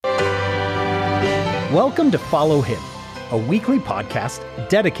Welcome to Follow Him, a weekly podcast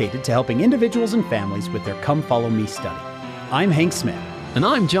dedicated to helping individuals and families with their Come Follow Me study. I'm Hank Smith. And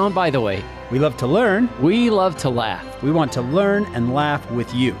I'm John, by the way. We love to learn. We love to laugh. We want to learn and laugh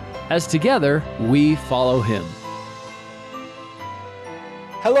with you. As together, we follow Him.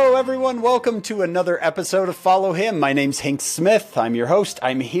 Hello, everyone. Welcome to another episode of Follow Him. My name's Hank Smith. I'm your host.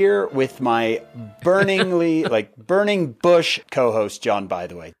 I'm here with my burning bush co-host, John, by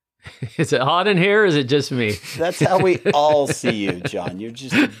the way. Is it hot in here or is it just me? That's how we all see you, John. You're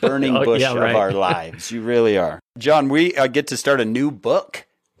just a burning bush of our lives. You really are. John, we get to start a new book.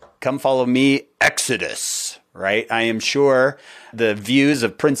 Come Follow Me, Exodus, right? I am sure the views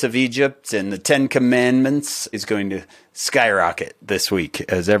of Prince of Egypt and the Ten Commandments is going to skyrocket this week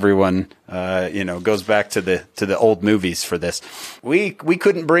as everyone, goes back to the old movies for this. We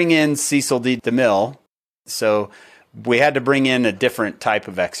couldn't bring in Cecil D. DeMille, so we had to bring in a different type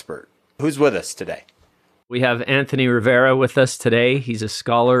of expert. Who's with us today? We have Anthony Rivera with us today. He's a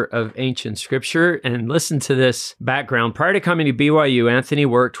scholar of ancient scripture. And listen to this background. Prior to coming to BYU, Anthony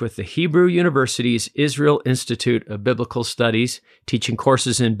worked with the Hebrew University's Israel Institute of Biblical Studies, teaching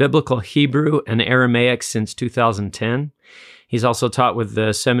courses in Biblical Hebrew and Aramaic since 2010. He's also taught with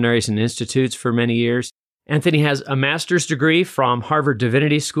the seminaries and institutes for many years. Anthony has a master's degree from Harvard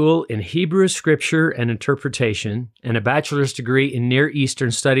Divinity School in Hebrew Scripture and Interpretation and a bachelor's degree in Near Eastern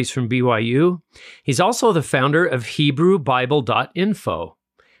Studies from BYU. He's also the founder of HebrewBible.info,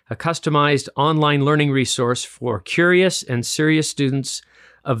 a customized online learning resource for curious and serious students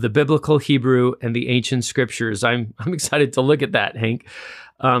of the biblical Hebrew and the ancient scriptures. I'm excited to look at that, Hank.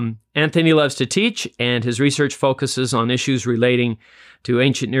 Anthony loves to teach, and his research focuses on issues relating to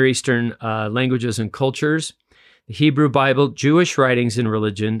ancient Near Eastern languages and cultures, the Hebrew Bible, Jewish writings and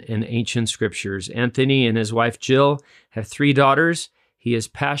religion, and ancient scriptures. Anthony and his wife Jill have 3 daughters. He is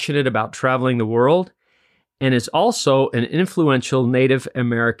passionate about traveling the world and is also an influential Native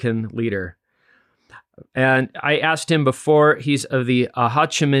American leader. And I asked him before, he's of the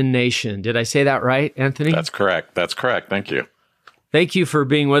Ahachiman Nation. Did I say that right, Anthony? That's correct. Thank you. Thank you for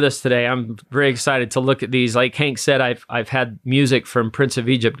being with us today. I'm very excited to look at these. Like Hank said, I've had music from Prince of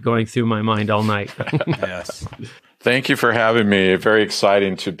Egypt going through my mind all night. Yes. Thank you for having me. Very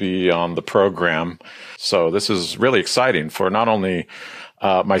exciting to be on the program. So this is really exciting for not only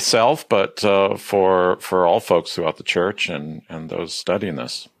myself, but for all folks throughout the church and those studying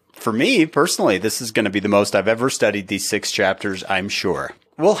this. For me, personally, this is going to be the most I've ever studied these 6 chapters, I'm sure.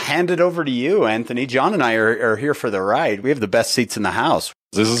 We'll hand it over to you, Anthony. John and I are here for the ride. We have the best seats in the house.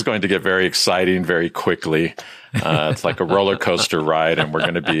 This is going to get very exciting very quickly. It's like a roller coaster ride, and we're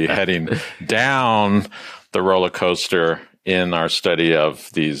going to be heading down the roller coaster in our study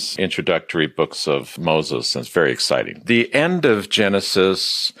of these introductory books of Moses. And it's very exciting. The end of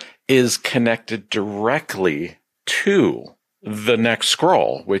Genesis is connected directly to the next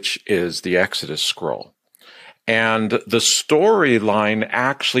scroll, which is the Exodus scroll. And the storyline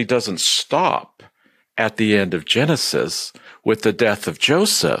actually doesn't stop at the end of Genesis with the death of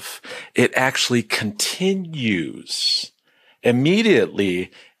Joseph. It actually continues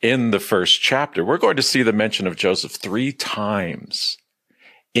immediately in the first chapter. We're going to see the mention of Joseph 3 times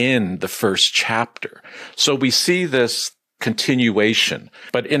in the first chapter. So we see this continuation,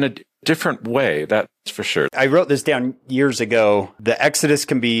 but in a different way, that's for sure. I wrote this down years ago. The Exodus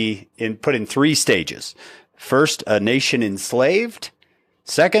can be put in 3 stages. First, a nation enslaved.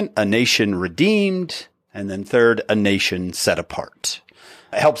 Second, a nation redeemed. And then third, a nation set apart.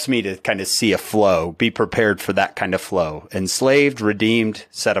 It helps me to kind of see a flow, be prepared for that kind of flow. Enslaved, redeemed,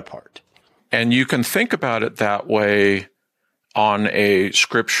 set apart. And you can think about it that way on a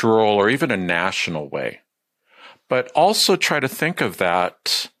scriptural or even a national way. But also try to think of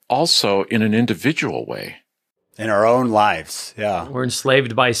that also in an individual way. In our own lives, yeah. We're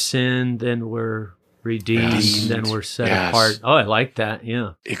enslaved by sin, then we're redeemed, then we're set apart. Oh, I like that,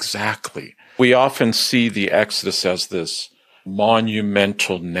 yeah. Exactly. We often see the Exodus as this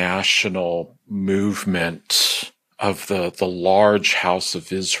monumental national movement of the large house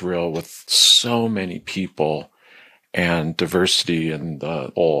of Israel with so many people and diversity in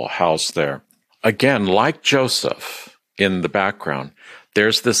the whole house there. Again, like Joseph in the background,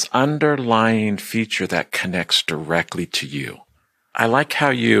 there's this underlying feature that connects directly to you. I like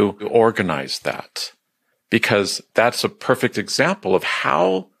how you organize that, because that's a perfect example of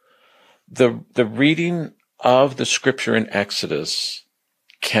how the reading of the scripture in Exodus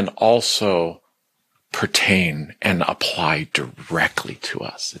can also pertain and apply directly to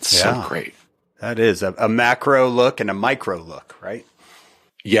us. It's so great. That is a macro look and a micro look, right?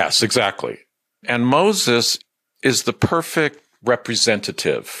 Yes, exactly. And Moses is the perfect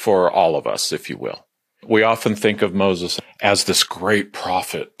representative for all of us, if you will. We often think of Moses as this great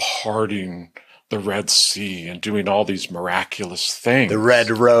prophet parting the Red Sea and doing all these miraculous things. The red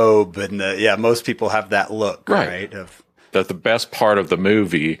robe and most people have that look, right? That the best part of the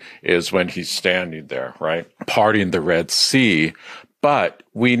movie is when he's standing there, right? Parting the Red Sea. But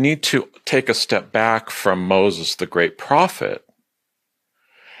we need to take a step back from Moses, the great prophet.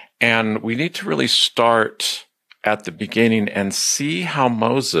 And we need to really start at the beginning and see how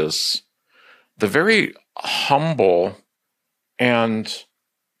Moses, the very humble and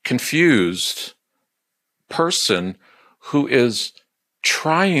confused person who is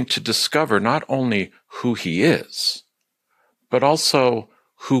trying to discover not only who he is, but also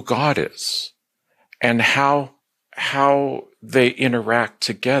who God is and how they interact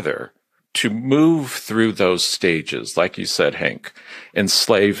together to move through those stages, like you said, Hank,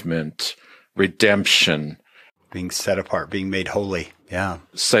 enslavement, redemption. Being set apart, being made holy. Yeah.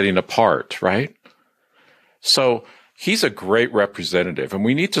 Setting apart, right? So he's a great representative, and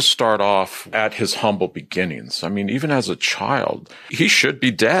we need to start off at his humble beginnings. I mean, even as a child, he should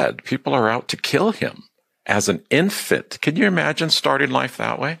be dead. People are out to kill him as an infant. Can you imagine starting life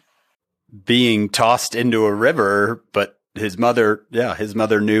that way? Being tossed into a river, but his mother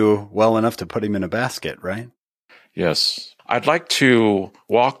knew well enough to put him in a basket, right? Yes. I'd like to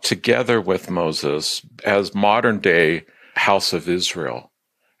walk together with Moses as modern day House of Israel,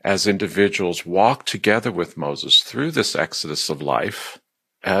 as individuals walk together with Moses through this exodus of life,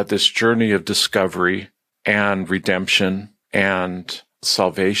 this journey of discovery and redemption and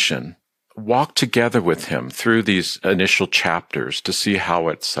salvation. Walk together with him through these initial chapters to see how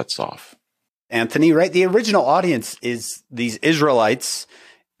it sets off. Anthony, right? The original audience is these Israelites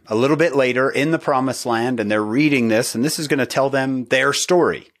a little bit later in the Promised Land, and they're reading this, and this is going to tell them their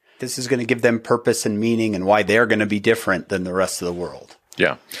story. This is going to give them purpose and meaning and why they're going to be different than the rest of the world.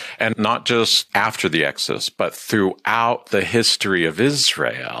 Yeah. And not just after the Exodus, but throughout the history of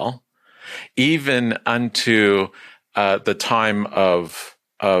Israel, even unto the time of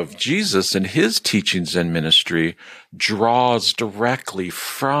Jesus and his teachings and ministry, draws directly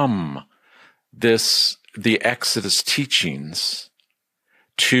from the Exodus teachings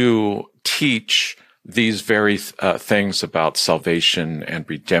to teach these very things about salvation and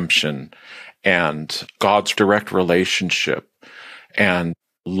redemption and God's direct relationship and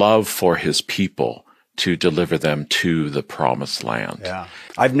love for his people to deliver them to the Promised Land. Yeah.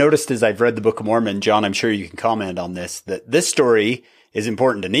 I've noticed as I've read the Book of Mormon, John, I'm sure you can comment on this, that this story is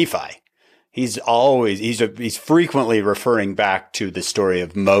important to Nephi. He's frequently referring back to the story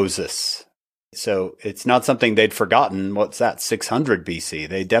of Moses. So it's not something they'd forgotten. What's that? 600 BC.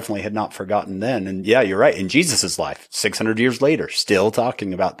 They definitely had not forgotten then. And yeah, you're right. In Jesus' life, 600 years later, still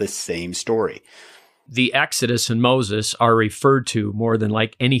talking about this same story. The Exodus and Moses are referred to more than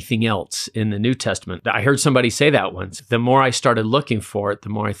like anything else in the New Testament. I heard somebody say that once. The more I started looking for it, the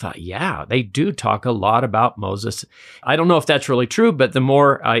more I thought, yeah, they do talk a lot about Moses. I don't know if that's really true, but the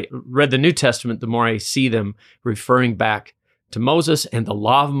more I read the New Testament, the more I see them referring back to Moses and the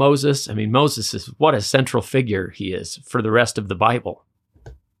law of Moses. I mean, Moses is what a central figure he is for the rest of the Bible.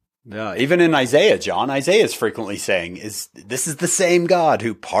 Yeah, even in Isaiah, John, Isaiah is frequently saying, this is the same God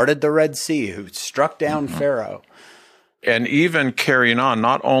who parted the Red Sea, who struck down Pharaoh. And even carrying on,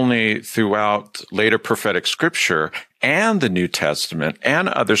 not only throughout later prophetic scripture and the New Testament and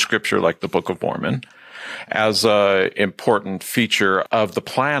other scripture like the Book of Mormon, as an important feature of the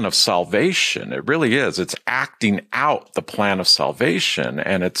plan of salvation. It really is. It's acting out the plan of salvation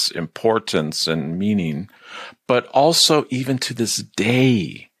and its importance and meaning. But also, even to this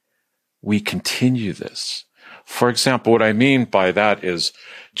day, we continue this. For example, what I mean by that is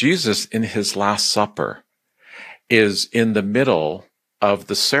Jesus in his Last Supper is in the middle of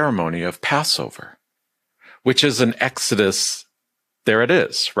the ceremony of Passover, which is an Exodus. There it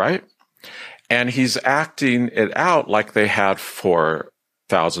is, right? And he's acting it out like they had for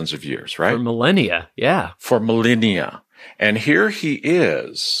thousands of years, right? For millennia, yeah. For millennia. And here he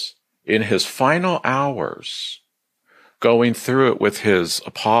is in his final hours going through it with his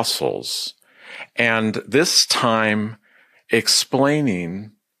apostles, and this time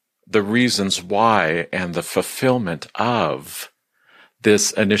explaining the reasons why and the fulfillment of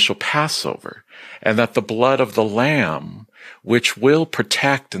this initial Passover, and that the blood of the Lamb, which will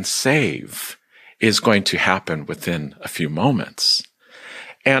protect and save, is going to happen within a few moments.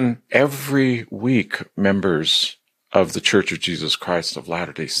 And every week, members of the Church of Jesus Christ of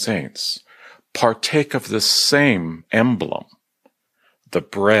Latter-day Saints partake of this same emblem, the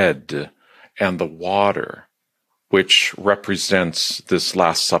bread and the water, which represents this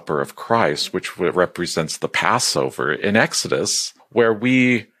Last Supper of Christ, which represents the Passover in Exodus, where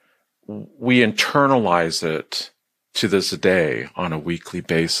we we internalize it to this day on a weekly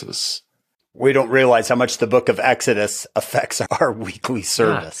basis. We don't realize how much the book of Exodus affects our weekly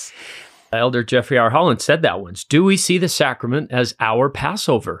service. Yeah. Elder Jeffrey R. Holland said that once. Do we see the sacrament as our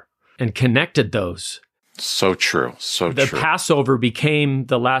Passover? And connected those. So true. So the true. The Passover became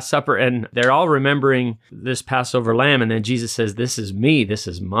the Last Supper, and they're all remembering this Passover lamb. And then Jesus says, this is me. This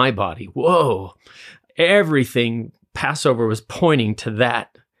is my body. Whoa. Everything Passover was pointing to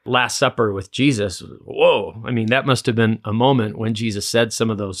that Last Supper with Jesus. Whoa. I mean, that must have been a moment when Jesus said some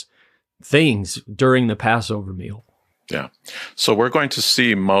of those things during the Passover meal. Yeah. So we're going to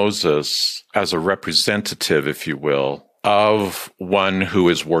see Moses as a representative, if you will, of one who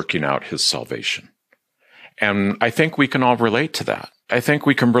is working out his salvation. And I think we can all relate to that. I think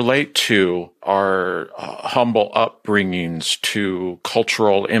we can relate to our humble upbringings, to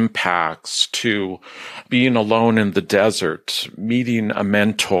cultural impacts, to being alone in the desert, meeting a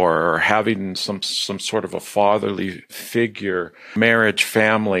mentor, or having some sort of a fatherly figure, marriage,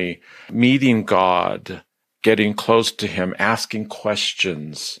 family, meeting God, getting close to him, asking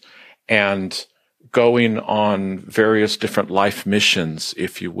questions, and going on various different life missions,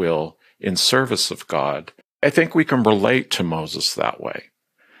 if you will, in service of God. I think we can relate to Moses that way.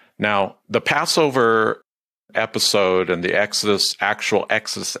 Now, the Passover episode and the actual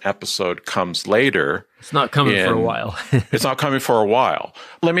Exodus episode comes later. It's not coming for a while. It's not coming for a while.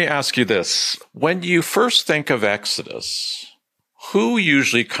 Let me ask you this. When you first think of Exodus, who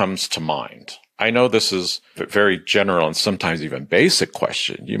usually comes to mind? I know this is a very general and sometimes even basic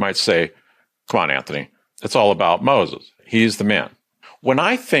question. You might say, come on, Anthony, it's all about Moses. He's the man. When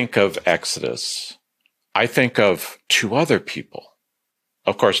I think of Exodus, I think of two other people.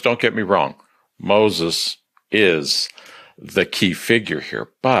 Of course, don't get me wrong. Moses is the key figure here,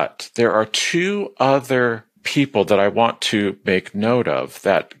 but there are two other people that I want to make note of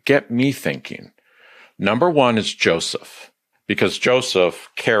that get me thinking. Number one is Joseph, because Joseph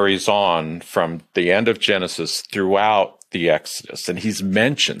carries on from the end of Genesis throughout the Exodus, and he's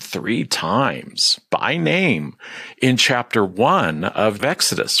mentioned 3 times by name in chapter 1 of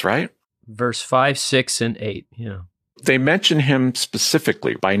Exodus, right? Verse 5, 6, and 8, yeah. They mention him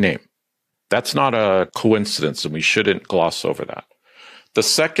specifically by name. That's not a coincidence, and we shouldn't gloss over that. The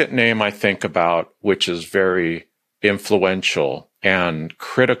second name I think about, which is very influential and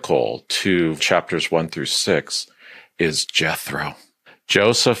critical to chapters 1 through 6, is Jethro.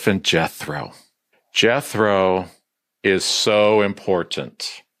 Joseph and Jethro. Jethro is so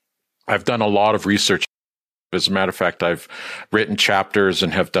important. I've done a lot of research. As a matter of fact, I've written chapters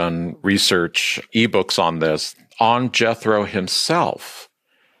and have done research, ebooks on this, on Jethro himself.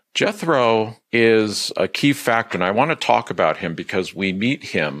 Jethro is a key factor, and I want to talk about him because we meet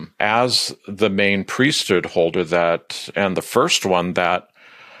him as the main priesthood holder and the first one that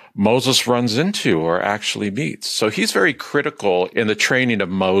Moses runs into or actually meets. So he's very critical in the training of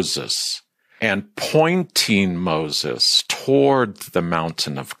Moses and pointing Moses toward the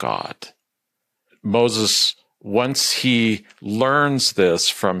mountain of God. Moses, once he learns this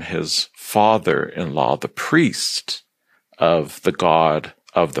from his father-in-law, the priest of the God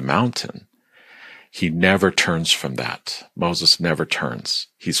of the mountain, he never turns from that. Moses never turns.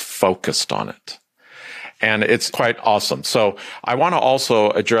 He's focused on it. And it's quite awesome. So I want to also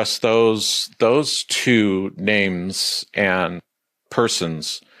address those two names and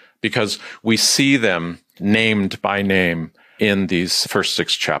persons because we see them named by name in these first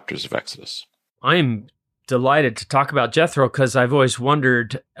 6 chapters of Exodus. I'm delighted to talk about Jethro because I've always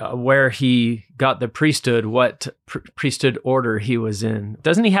wondered where he got the priesthood, what priesthood order he was in.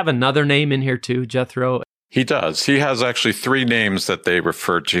 Doesn't he have another name in here too, Jethro? He does. He has actually 3 names that they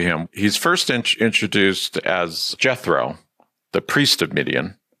refer to him. He's first introduced as Jethro, the priest of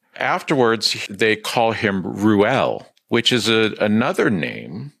Midian. Afterwards, they call him Reuel, which is another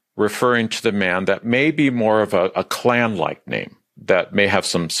name referring to the man that may be more of a clan-like name that may have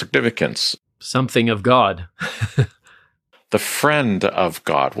some significance. Something of God. The friend of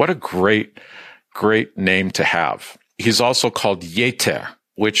God. What a great name to have. He's also called Yeter,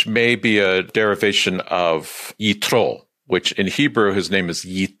 which may be a derivation of Yitro, which in Hebrew, his name is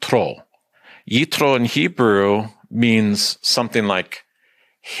Yitro. Yitro in Hebrew means something like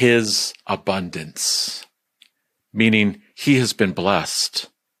his abundance, meaning he has been blessed.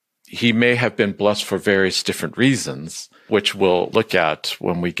 He may have been blessed for various different reasons, which we'll look at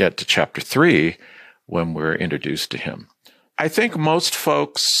when we get to chapter 3, when we're introduced to him. I think most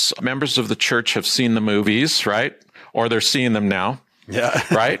folks, members of the church, have seen the movies, right? Or they're seeing them now. Yeah.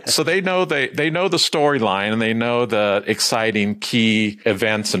 Right? So they know the storyline, and they know the exciting key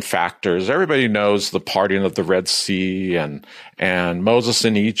events and factors. Everybody knows the parting of the Red Sea and Moses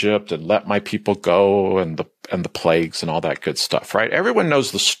in Egypt and let my people go and the plagues and all that good stuff, right? Everyone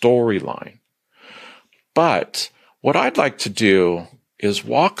knows the storyline. But what I'd like to do is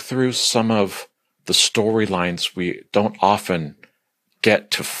walk through some of the storylines we don't often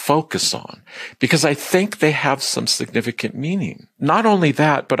get to focus on, because I think they have some significant meaning. Not only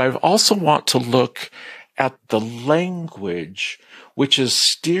that, but I also want to look at the language which is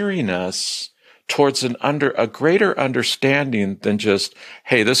steering us towards a greater understanding than just,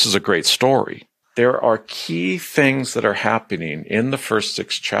 hey, this is a great story. There are key things that are happening in the first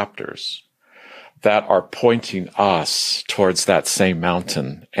 6 chapters that are pointing us towards that same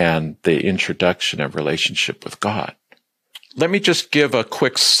mountain and the introduction of relationship with God. Let me just give a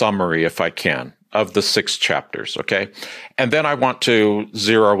quick summary, if I can, of the 6 chapters, okay? And then I want to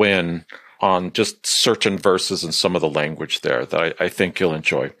zero in on just certain verses and some of the language there that I think you'll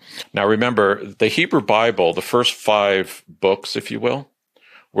enjoy. Now, remember, the Hebrew Bible, the first 5 books, if you will,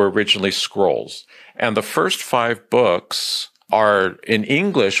 were originally scrolls. And the first 5 books are, in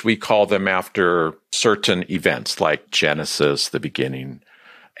English, we call them after certain events like Genesis, the beginning,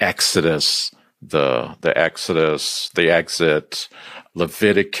 Exodus, the Exodus, the exit,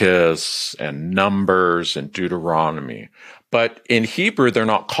 Leviticus, and Numbers, and Deuteronomy. But in Hebrew, they're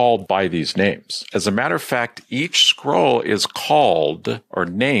not called by these names. As a matter of fact, each scroll is called or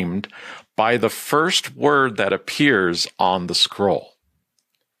named by the first word that appears on the scroll.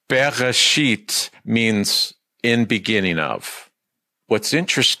 Bereshit means in beginning of. What's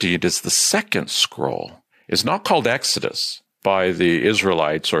interesting is the second scroll is not called Exodus by the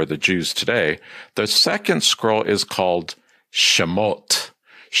Israelites or the Jews today. The second scroll is called Shemot.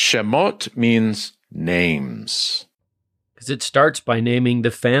 Shemot means names. Because it starts by naming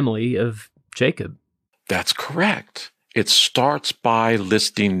the family of Jacob. That's correct. It starts by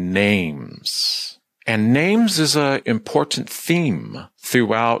listing names. And names is an important theme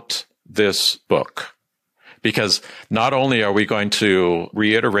throughout this book. Because not only are we going to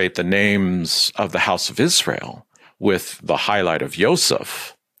reiterate the names of the house of Israel with the highlight of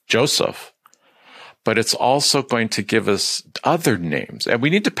Joseph, but it's also going to give us other names. And we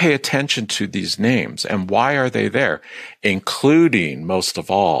need to pay attention to these names and why are they there, including, most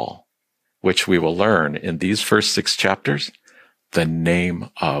of all, which we will learn in these first 6 chapters, the name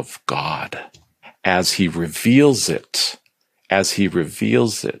of God as he reveals it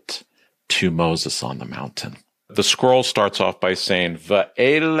to Moses on the mountain. The scroll starts off by saying,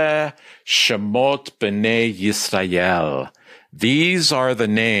 Va'ele Shemot B'nai Yisrael. These are the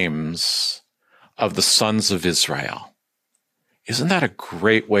names of the sons of Israel. Isn't that a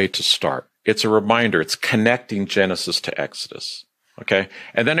great way to start? It's a reminder. It's connecting Genesis to Exodus. Okay.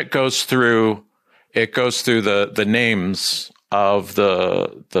 And then it goes through the names of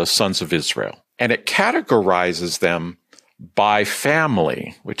the sons of Israel. And it categorizes them by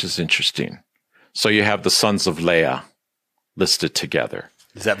family, which is interesting. So you have the sons of Leah listed together.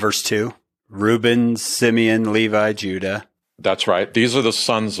 Is that verse 2? Reuben, Simeon, Levi, Judah. That's right. These are the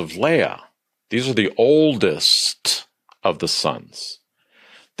sons of Leah. These are the oldest of the sons.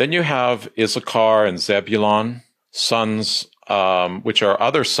 Then you have Issachar and Zebulon, sons, which are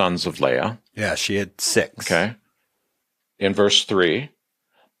other sons of Leah. Yeah, she had 6. Okay. In verse 3.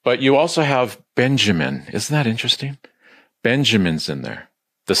 But you also have Benjamin. Isn't that interesting? Benjamin's in there,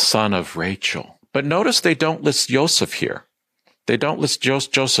 the son of Rachel. But notice they don't list Joseph here. They don't list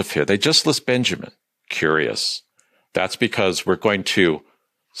Joseph here. They just list Benjamin. Curious. That's because we're going to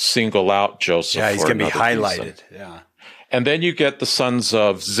single out Joseph. Yeah, he's going to be highlighted. Reason. Yeah. And then you get the sons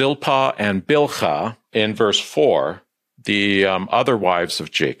of Zilpah and Bilhah in verse 4, the other wives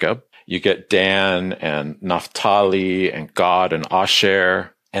of Jacob. You get Dan and Naphtali and Gad and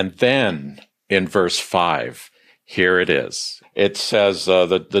Asher. And then in verse 5, here it is. It says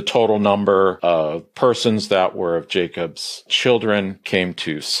the total number of persons that were of Jacob's children came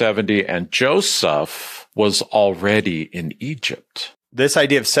to 70, and Joseph was already in Egypt. This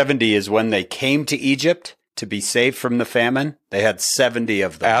idea of 70 is when they came to Egypt to be saved from the famine. They had 70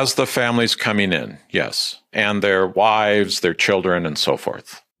 of them. As the families coming in, yes. And their wives, their children, and so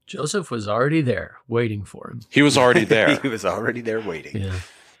forth. Joseph was already there waiting for him. He was already there. He was already there waiting. Yeah.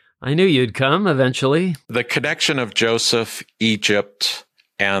 I knew you'd come eventually. The connection of Joseph, Egypt,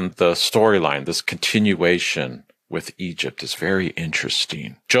 and the storyline, this continuation with Egypt is very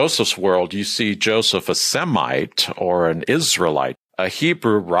interesting. Joseph's world, you see Joseph a Semite or an Israelite. a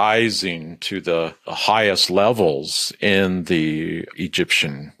Hebrew rising to the highest levels in the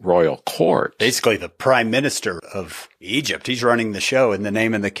Egyptian royal court. Basically the prime minister of Egypt. He's running the show in the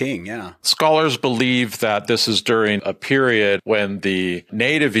name of the king, yeah. Scholars believe that this is during a period when the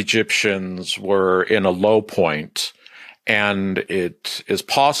native Egyptians were in a low point, and it is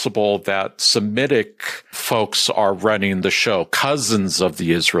possible that Semitic folks are running the show, cousins of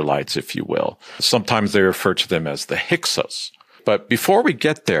the Israelites, if you will. Sometimes they refer to them as the Hyksos. But before we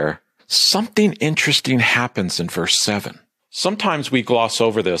get there, something interesting happens in verse 7. Sometimes we gloss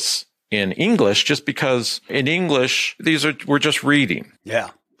over this in English just because in English, we're just reading. Yeah,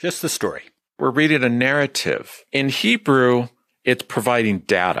 just the story. We're reading a narrative. In Hebrew, it's providing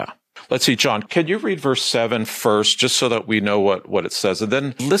data. Let's see, John, can you read verse 7 first, just so that we know what it says? And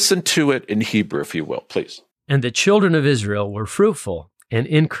then listen to it in Hebrew, if you will, please. And the children of Israel were fruitful and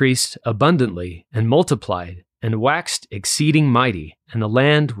increased abundantly and multiplied and waxed exceeding mighty, and the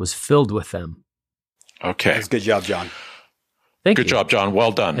land was filled with them. Okay. That's good job, John. Thank you. Good job, John.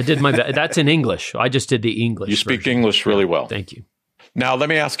 Well done. I did my best. That's in English. I just did the English You speak version. English really well. Thank you. Now, let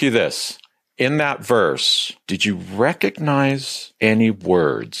me ask you this. In that verse, did you recognize any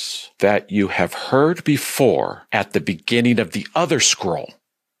words that you have heard before at the beginning of the other scroll?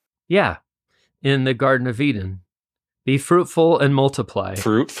 Yeah. In the Garden of Eden, be fruitful and multiply.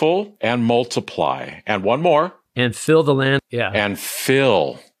 Fruitful and multiply. And one more. And fill the land. Yeah. And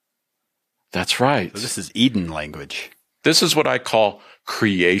fill. That's right. So this is Eden language. This is what I call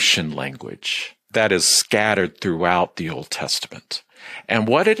creation language that is scattered throughout the Old Testament. And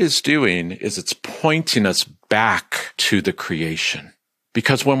what it is doing is it's pointing us back to the creation.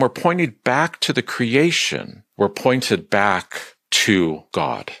 Because when we're pointed back to the creation, we're pointed back to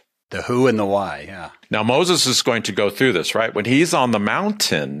God. The who and the why, yeah. Now, Moses is going to go through this, right? When he's on the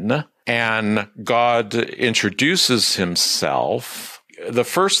mountain and God introduces himself, the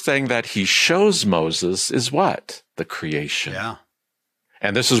first thing that he shows Moses is what? The creation. Yeah.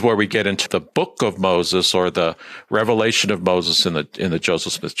 And this is where we get into the book of Moses, or the revelation of Moses in the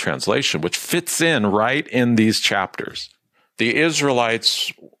Joseph Smith translation, which fits in right in these chapters. The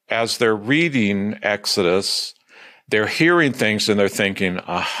Israelites, as they're reading Exodus, they're hearing things and they're thinking,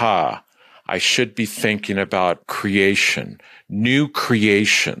 aha, I should be thinking about creation, new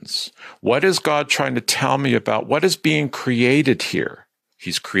creations. What is God trying to tell me about what is being created here?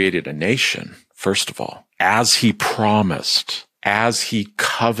 He's created a nation, first of all, as he promised, as he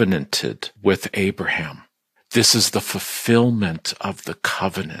covenanted with Abraham. This is the fulfillment of the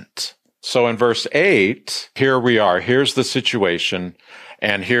covenant. So in verse 8, here we are. Here's the situation,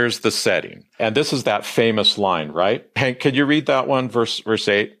 and here's the setting. And this is that famous line, right? Hank, could you read that one, verse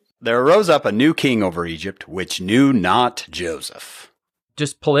 8? There arose up a new king over Egypt, which knew not Joseph.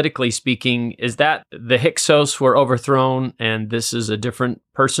 Just politically speaking, is that the Hyksos were overthrown and this is a different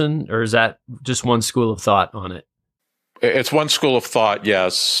person, or is that just one school of thought on it? It's one school of thought,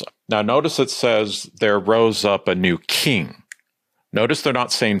 yes. Now, notice it says there rose up a new king. Notice they're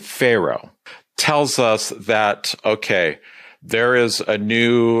not saying Pharaoh. Tells us that, okay, there is a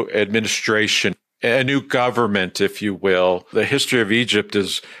new administration, a new government, if you will. The history of Egypt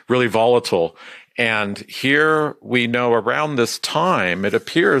is really volatile. And here we know around this time, it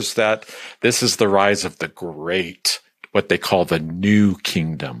appears that this is the rise of the great, what they call the new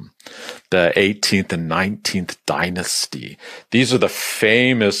kingdom, the 18th and 19th dynasty. These are the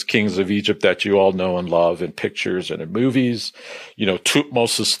famous kings of Egypt that you all know and love in pictures and in movies. You know,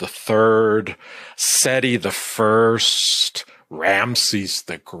 Thutmose III, Seti I, Ramses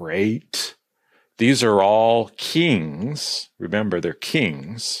the Great. These are all kings. Remember, they're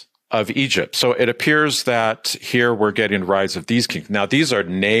kings of Egypt. So it appears that here we're getting the rise of these kings. Now, these are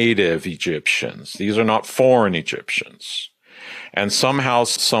native Egyptians. These are not foreign Egyptians. And somehow,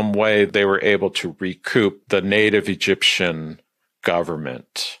 some way, they were able to recoup the native Egyptian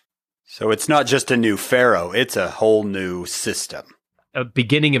government. So it's not just a new pharaoh, it's a whole new system. A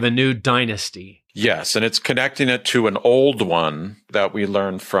beginning of a new dynasty. Yes, and it's connecting it to an old one that we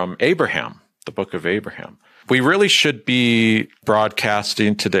learned from Abraham, the book of Abraham. We really should be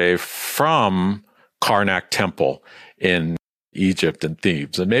broadcasting today from Karnak Temple in Egypt and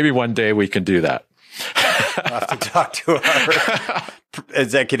Thebes. And maybe one day we can do that. We'll have to talk to our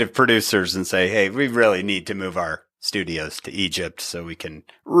executive producers and say, hey, we really need to move our studios to Egypt so we can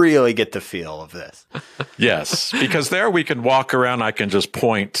really get the feel of this. Yes, because there we can walk around. I can just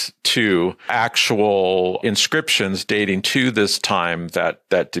point to actual inscriptions dating to this time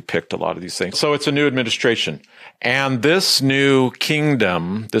that depict a lot of these things. So it's a new administration. And this new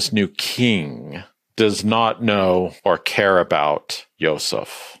kingdom, this new king, does not know or care about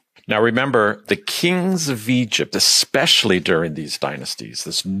Joseph. Now remember, the kings of Egypt, especially during these dynasties,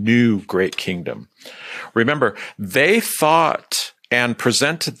 this new great kingdom, remember, they thought and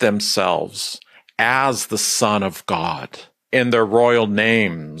presented themselves as the Son of God. In their royal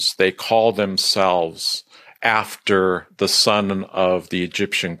names, they call themselves after the son of the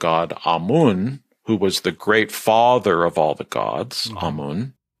Egyptian god Amun, who was the great father of all the gods,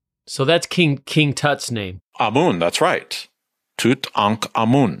 Amun. So that's King Tut's name. Amun, that's right.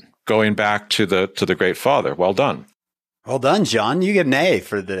 Tutankhamun, going back to the great father. Well done. Well done, John. You get an A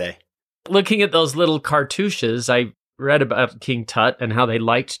for the day. Looking at those little cartouches, I read about King Tut and how they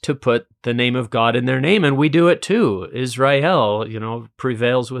liked to put the name of God in their name, and we do it too. Israel,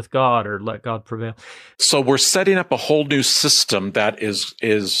 prevails with God, or let God prevail. So we're setting up a whole new system that is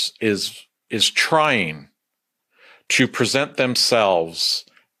trying to present themselves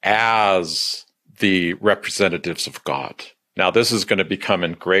as the representatives of God. Now, this is going to become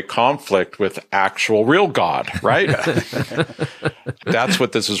in great conflict with actual real God, right? That's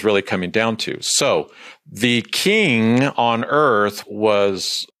what this is really coming down to. So the king on earth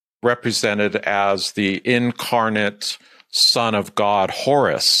was represented as the incarnate son of God,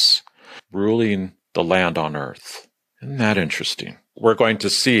 Horus, ruling the land on earth. Isn't that interesting? We're going to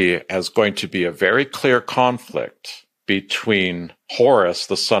see as going to be a very clear conflict between Horus,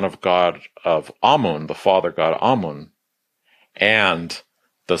 the son of God of Amun, the father god Amun, and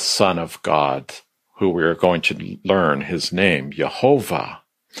the Son of God, who we are going to learn his name, Jehovah.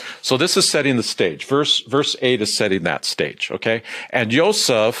 So this is setting the stage. Verse 8 is setting that stage, okay? And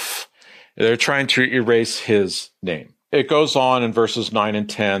Joseph, they're trying to erase his name. It goes on in verses 9 and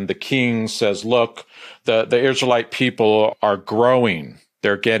 10. The king says, look, the Israelite people are growing.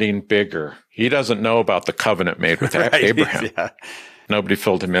 They're getting bigger. He doesn't know about the covenant made with right, Abraham. Yeah. Nobody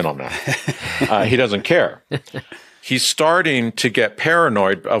filled him in on that. He doesn't care. He's starting to get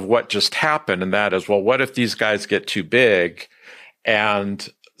paranoid of what just happened, and that is, well, what if these guys get too big and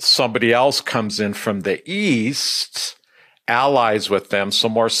somebody else comes in from the east, allies with them,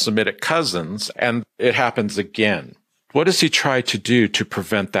 some more Semitic cousins, and it happens again. What does he try to do to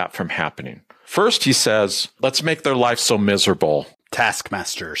prevent that from happening? First, he says, let's make their life so miserable.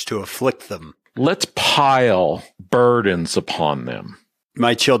 Taskmasters to afflict them. Let's pile burdens upon them.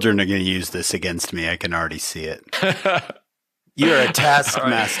 My children are going to use this against me. I can already see it. You're a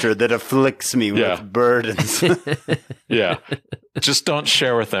taskmaster that afflicts me with burdens. Yeah. Just don't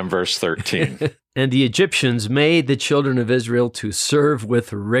share with them verse 13. And the Egyptians made the children of Israel to serve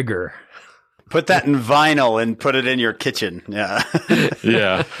with rigor. Put that in vinyl and put it in your kitchen. Yeah.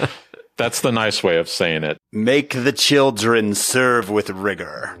 Yeah. That's the nice way of saying it. Make the children serve with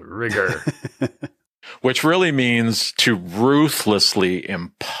rigor. Rigor. Which really means to ruthlessly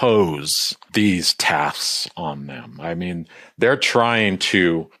impose these tasks on them. I mean, they're trying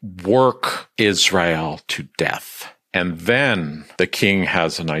to work Israel to death. And then the king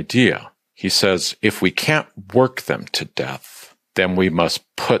has an idea. He says, if we can't work them to death, then we must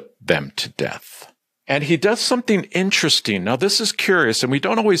put them to death. And he does something interesting. Now, this is curious, and we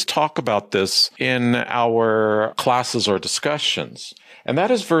don't always talk about this in our classes or discussions. And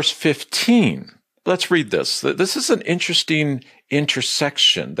that is verse 15. Let's read this. This is an interesting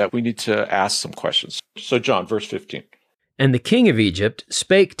intersection that we need to ask some questions. So, John, verse 15. And the king of Egypt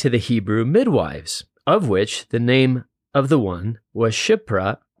spake to the Hebrew midwives, of which the name of the one was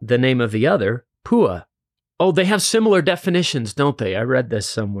Shiphrah, the name of the other, Puah. Oh, they have similar definitions, don't they? I read this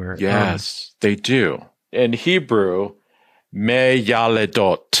somewhere. Yes, they do. In Hebrew,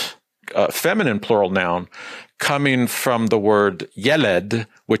 meyaledot, feminine plural noun, coming from the word yeled,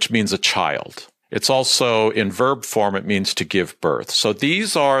 which means a child. It's also in verb form, it means to give birth. So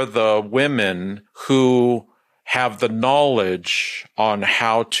these are the women who have the knowledge on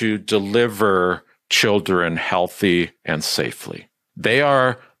how to deliver children healthy and safely. They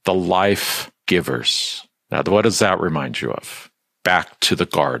are the life givers. Now, what does that remind you of? Back to the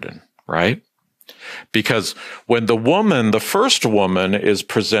garden, right? Because when the woman, the first woman is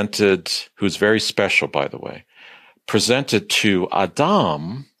presented, who's very special, by the way, presented to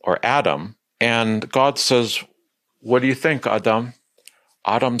Adam, and God says, what do you think, Adam?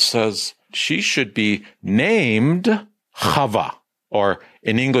 Adam says, she should be named Chava, or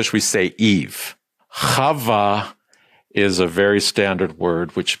in English we say Eve. Chava is a very standard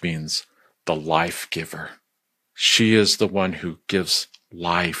word, which means the life giver. She is the one who gives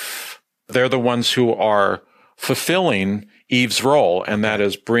life. They're the ones who are fulfilling Eve's role, and that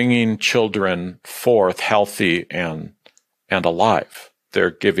is bringing children forth healthy and alive.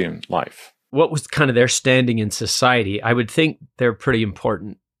 They're giving life. What was kind of their standing in society? I would think they're pretty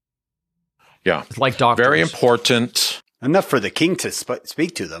important. Yeah. Like doctors. Very important. Enough for the king to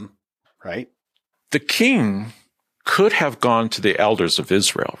speak to them. right? The king could have gone to the elders of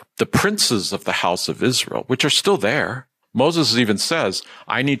Israel, the princes of the house of Israel, which are still there. Moses even says,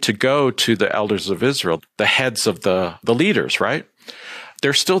 I need to go to the elders of Israel, the heads of the leaders, right?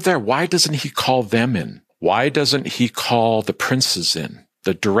 They're still there. Why doesn't he call them in? Why doesn't he call the princes in,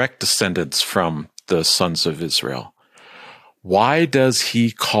 the direct descendants from the sons of Israel? Why does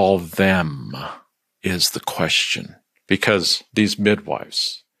he call them is the question. Because these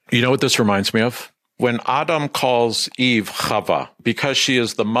midwives, you know what this reminds me of? When Adam calls Eve Chava, because she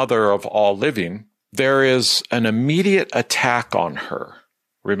is the mother of all living, there is an immediate attack on her.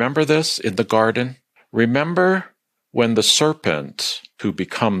 Remember this in the garden? Remember when the serpent, who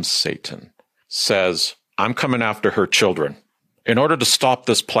becomes Satan, says, I'm coming after her children. In order to stop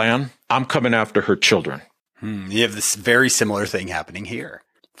this plan, I'm coming after her children. You have this very similar thing happening here.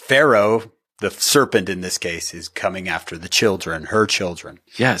 Pharaoh, the serpent in this case, is coming after the children, her children.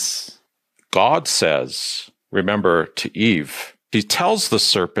 Yes. God says, remember, to Eve, he tells the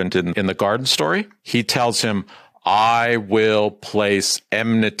serpent in the garden story, he tells him, I will place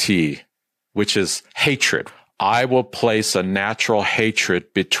enmity, which is hatred. I will place a natural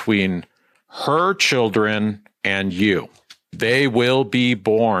hatred between her children and you. They will be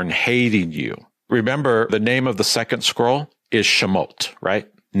born hating you. Remember, the name of the second scroll is Shemot, right?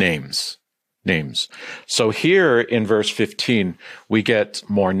 Names. So here in verse 15, we get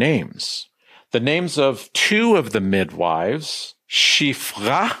more names. The names of two of the midwives,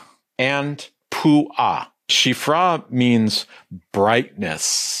 Shifra and Puah. Shifra means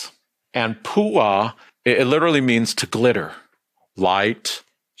brightness, and Puah, it literally means to glitter. Light,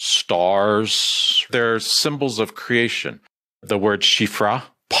 stars, they're symbols of creation. The word Shifra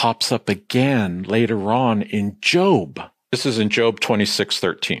pops up again later on in Job. This is in Job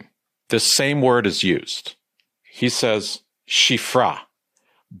 26:13. This same word is used. He says, Shifra.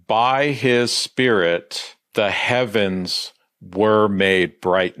 By his spirit, the heavens were made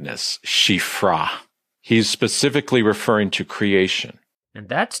brightness. Shifra. He's specifically referring to creation. And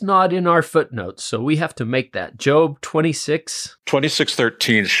that's not in our footnotes, so we have to make that. Job 26.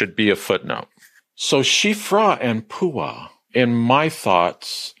 26:13 should be a footnote. So Shifra and Puah, in my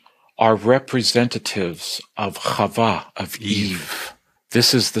thoughts, are representatives of Chava, of Eve.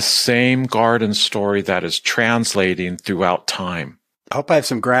 This is the same garden story that is translating throughout time. I hope I have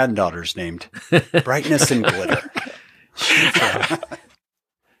some granddaughters named Brightness and Glitter.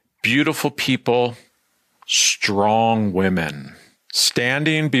 Beautiful people, strong women,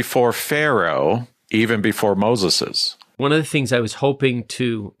 standing before Pharaoh, even before Moses. One of the things I was hoping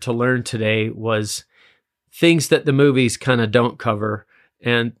to learn today was things that the movies kind of don't cover.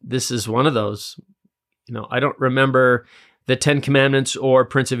 And this is one of those. You know, I don't remember the Ten Commandments or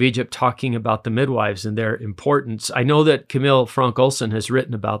Prince of Egypt talking about the midwives and their importance. I know that Camille Frank Olson has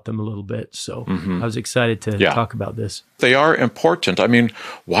written about them a little bit, so I was excited to talk about this. They are important. I mean,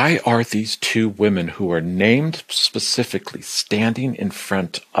 why are these two women who are named specifically standing in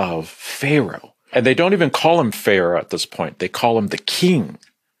front of Pharaoh? And they don't even call him Pharaoh at this point. They call him the king,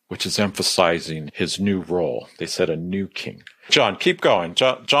 which is emphasizing his new role. They said a new king. John, keep going.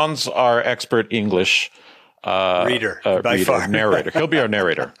 John's our expert English reader, narrator. He'll be our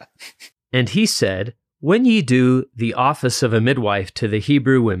narrator. And he said, when ye do the office of a midwife to the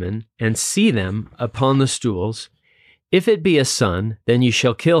Hebrew women, and see them upon the stools, if it be a son, then ye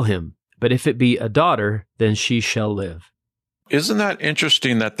shall kill him. But if it be a daughter, then she shall live. Isn't that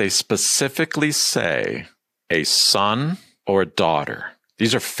interesting that they specifically say a son or a daughter?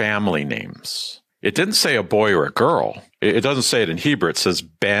 These are family names. It didn't say a boy or a girl. It doesn't say it in Hebrew. It says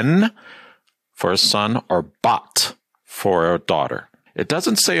Ben for a son, or Bat for a daughter. It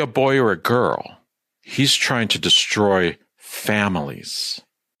doesn't say a boy or a girl. He's trying to destroy families.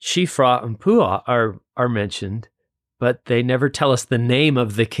 Shifra and Puah are mentioned, but they never tell us the name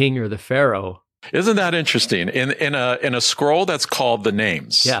of the king or the pharaoh. Isn't that interesting? In a scroll that's called the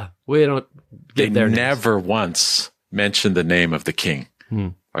names. Yeah, we don't get their names. They never once mention the name of the king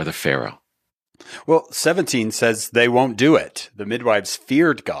or the pharaoh. Well, 17 says they won't do it. The midwives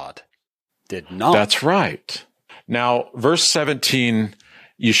feared God. Did not. That's right. Now, verse 17,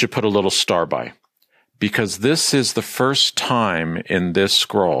 you should put a little star by, because this is the first time in this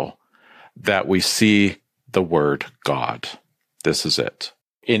scroll that we see the word God. This is it.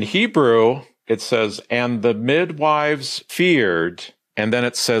 In Hebrew, it says, and the midwives feared, and then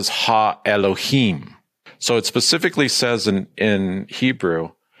it says Ha Elohim. So it specifically says in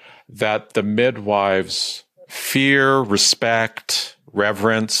Hebrew that the midwives fear, respect,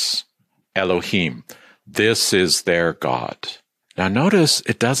 reverence Elohim. This is their God. Now notice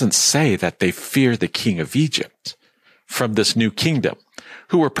it doesn't say that they fear the king of Egypt from this new kingdom,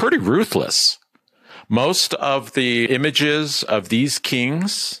 who were pretty ruthless. Most of the images of these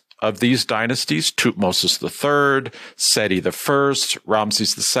kings, of these dynasties, Thutmose III, Seti I,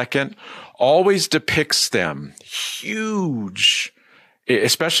 Ramses II, always depicts them huge,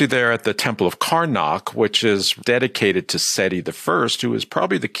 especially there at the Temple of Karnak, which is dedicated to Seti I, who is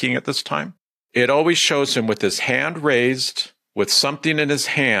probably the king at this time. It always shows him with his hand raised, with something in his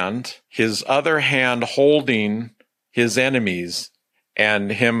hand, his other hand holding his enemies,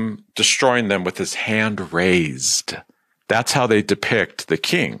 and him destroying them with his hand raised. That's how they depict the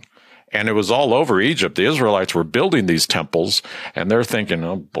king. And it was all over Egypt. The Israelites were building these temples, and they're thinking,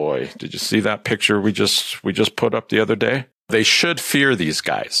 oh boy, did you see that picture we just put up the other day? They should fear these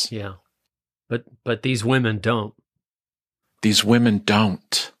guys. Yeah. But these women don't. These women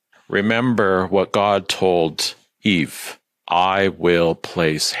don't. Remember what God told Eve. I will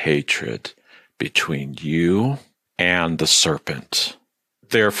place hatred between you and the serpent.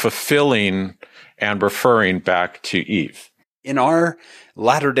 They're fulfilling and referring back to Eve. In our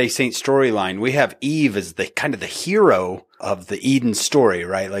Latter-day Saint storyline, we have Eve as the kind of the hero of the Eden story,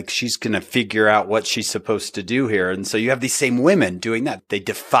 right? Like she's going to figure out what she's supposed to do here. And so you have these same women doing that. They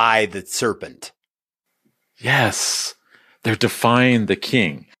defy the serpent. Yes, they're defying the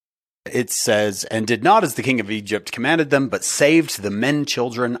king. It says, and did not as the king of Egypt commanded them, but saved the men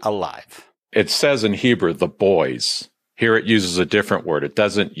children alive. It says in Hebrew, the boys. Here it uses a different word. It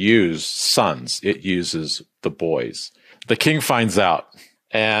doesn't use sons. It uses the boys. The king finds out,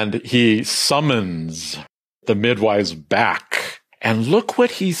 and he summons the midwives back. And look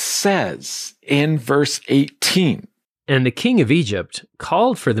what he says in verse 18. And the king of Egypt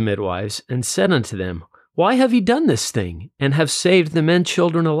called for the midwives and said unto them, why have ye done this thing, and have saved the men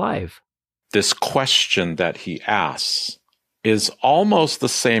children alive? This question that he asks is almost the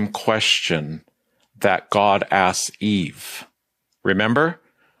same question that God asks Eve. Remember?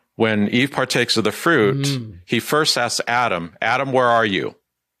 When Eve partakes of the fruit, he first asks Adam, Adam, where are you?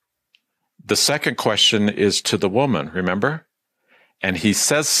 The second question is to the woman, remember? And he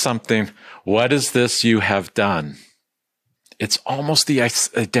says something, what is this you have done? It's almost the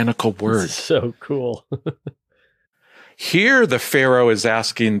identical word. So cool. Here, the Pharaoh is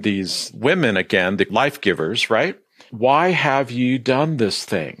asking these women again, the life givers, right? Why have you done this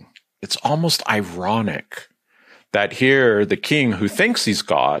thing? It's almost ironic that here the king who thinks he's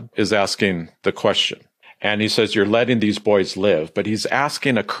God is asking the question. And he says, you're letting these boys live, but he's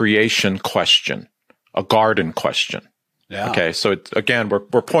asking a creation question, a garden question. Yeah. Okay, so again,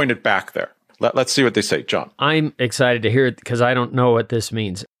 we're pointed back there. Let's see what they say, John. I'm excited to hear it because I don't know what this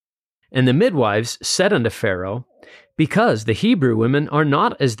means. And the midwives said unto Pharaoh, because the Hebrew women are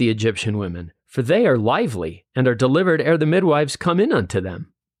not as the Egyptian women, for they are lively and are delivered ere the midwives come in unto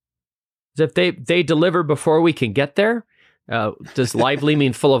them. As if they deliver before we can get there? Does lively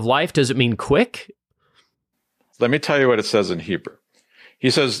mean full of life? Does it mean quick? Let me tell you what it says in Hebrew. He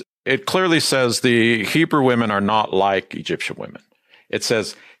says, it clearly says the Hebrew women are not like Egyptian women. It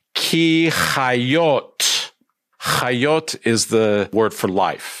says, ki chayot. Chayot is the word for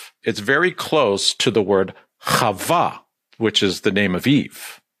life. It's very close to the word Chava, which is the name of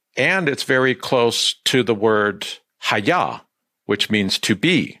Eve. And it's very close to the word Haya, which means to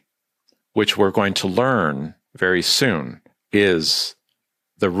be, which we're going to learn very soon is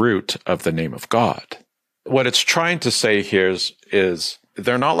the root of the name of God. What it's trying to say here is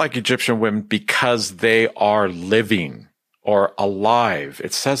they're not like Egyptian women because they are living or alive.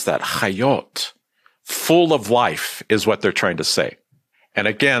 It says that, Hayot, full of life is what they're trying to say. And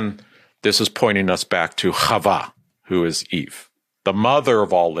again, this is pointing us back to Chava, who is Eve, the mother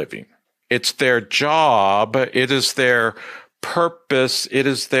of all living. It's their job, it is their purpose, it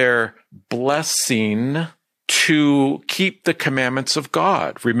is their blessing to keep the commandments of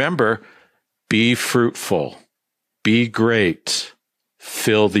God. Remember, be fruitful, be great,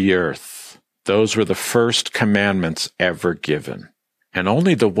 fill the earth. Those were the first commandments ever given. And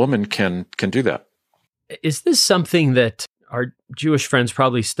only the woman can do that. Is this something that our Jewish friends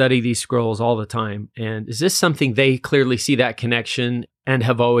probably study these scrolls all the time? And is this something they clearly see that connection and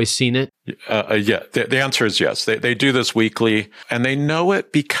have always seen it? Yeah, the answer is yes. They do this weekly, and they know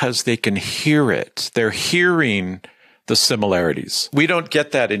it because they can hear it. They're hearing the similarities. We don't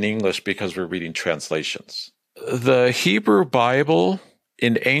get that in English because we're reading translations. The Hebrew Bible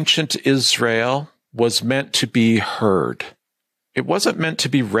in ancient Israel was meant to be heard. It wasn't meant to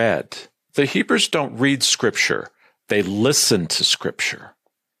be read. The Hebrews don't read Scripture. They listen to Scripture.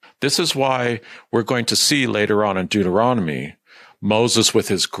 This is why we're going to see later on in Deuteronomy, Moses with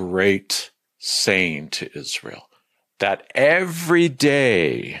his great saying to Israel, that every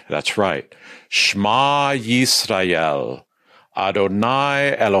day, that's right, Shema Yisrael,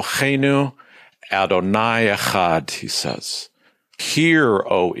 Adonai Eloheinu, Adonai Echad, he says. Hear,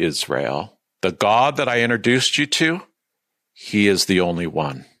 O Israel, the God that I introduced you to, he is the only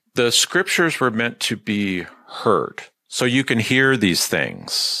one. The scriptures were meant to be heard, so you can hear these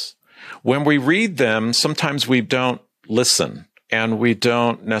things. When we read them, sometimes we don't listen, and we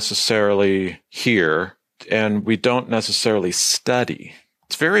don't necessarily hear, and we don't necessarily study.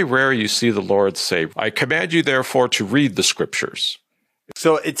 It's very rare you see the Lord say, I command you therefore to read the scriptures.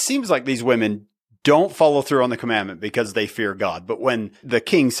 So it seems like these women don't follow through on the commandment because they fear God. But when the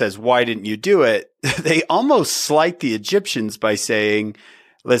king says, why didn't you do it? They almost slight the Egyptians by saying,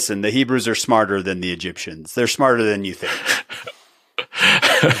 listen, the Hebrews are smarter than the Egyptians. They're smarter than you think.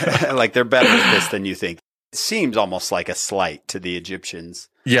 Like they're better at this than you think. It seems almost like a slight to the Egyptians.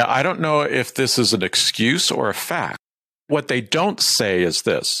 Yeah, I don't know if this is an excuse or a fact. What they don't say is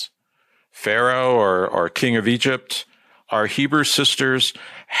this: Pharaoh or king of Egypt, our Hebrew sisters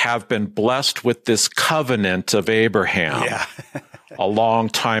have been blessed with this covenant of Abraham a long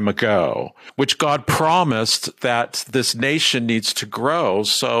time ago, which God promised that this nation needs to grow.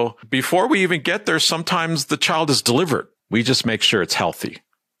 So before we even get there, sometimes the child is delivered. We just make sure it's healthy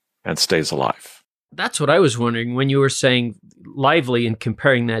and stays alive. That's what I was wondering when you were saying lively and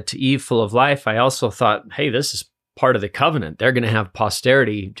comparing that to Eve full of life. I also thought, hey, this is part of the covenant. They're going to have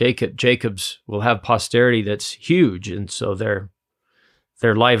posterity. Jacob's will have posterity that's huge, and so they're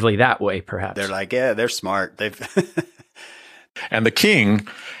lively that way. Perhaps they're like, yeah, they're smart. And the king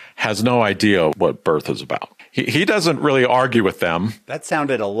has no idea what birth is about. He doesn't really argue with them. That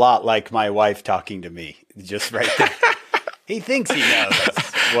sounded a lot like my wife talking to me, just right there. He thinks he knows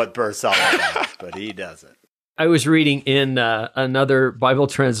what birth's all about, but he doesn't. I was reading in another Bible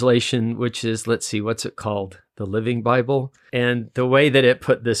translation, which is, let's see, what's it called? The Living Bible. And the way that it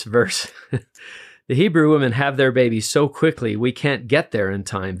put this verse, the Hebrew women have their babies so quickly, we can't get there in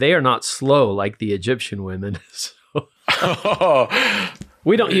time. They are not slow like the Egyptian women. So,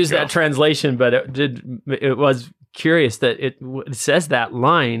 we don't use that translation, but it was curious that it says that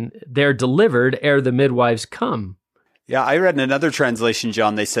line, they're delivered ere the midwives come. Yeah, I read in another translation,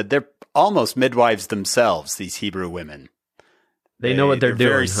 John, they said they're almost midwives themselves, these Hebrew women. They know what they're doing.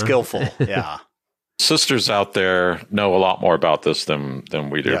 Very skillful, yeah. Sisters out there know a lot more about this than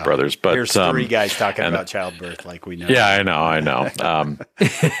we do, brothers. But here's three guys talking about childbirth like we know. Yeah, I know.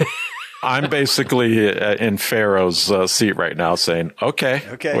 I'm basically in Pharaoh's seat right now saying, okay,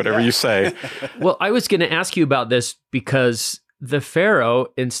 whatever you say. Well, I was going to ask you about this because the Pharaoh,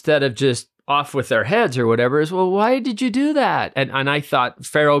 instead of just off with their heads or whatever, is, well, why did you do that? And I thought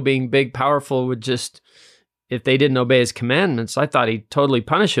Pharaoh, being big, powerful, would just, if they didn't obey his commandments, I thought he'd totally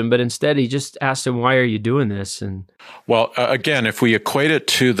punish him. But instead, he just asked him, why are you doing this? And well, again, if we equate it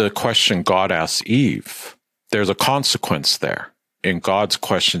to the question God asked Eve, there's a consequence there in God's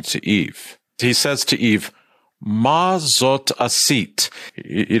question to Eve. He says to Eve, Ma zot asit.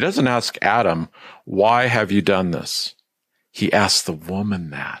 He doesn't ask Adam, why have you done this? He asks the woman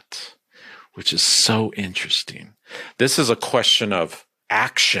that, which is so interesting. This is a question of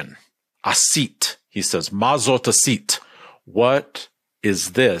action. Asit. He says, Ma zot asit. What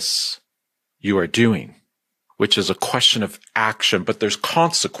is this you are doing? Which is a question of action, but there's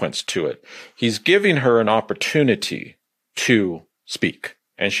consequence to it. He's giving her an opportunity to speak.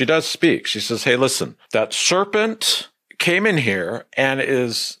 And she does speak. She says, hey, listen, that serpent came in here and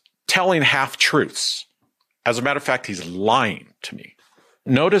is telling half-truths. As a matter of fact, he's lying to me.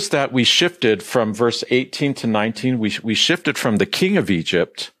 Notice that we shifted from verse 18 to 19. We shifted from the king of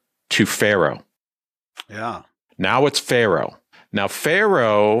Egypt to Pharaoh. Yeah. Now it's Pharaoh. Now,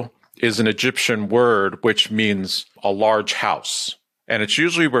 Pharaoh is an Egyptian word which means a large house. And it's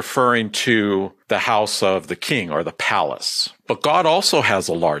usually referring to the house of the king or the palace. But God also has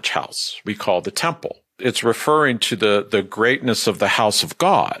a large house we call the temple. It's referring to the greatness of the house of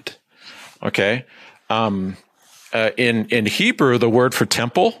God. Okay? In Hebrew, the word for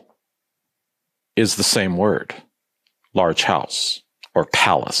temple is the same word, large house or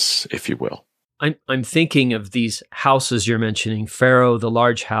palace, if you will. I'm thinking of these houses you're mentioning, Pharaoh, the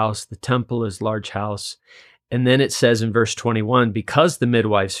large house, the temple is large house. And then it says in verse 21, because the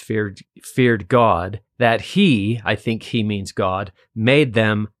midwives feared God, that he, I think he means God, made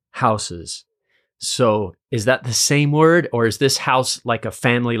them houses. So is that the same word, or is this house like a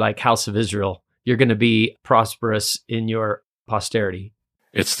family, like House of Israel? You're going to be prosperous in your posterity.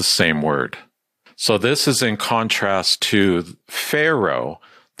 It's the same word. So this is in contrast to Pharaoh,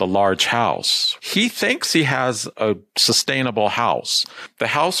 the large house. He thinks he has a sustainable house. The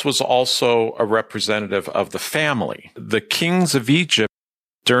house was also a representative of the family. The kings of Egypt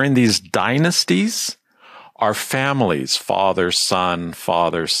during these dynasties are families, father, son,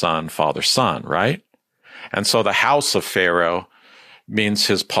 father, son, father, son, right? And so the house of Pharaoh means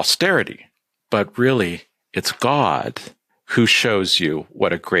his posterity, but really it's God who shows you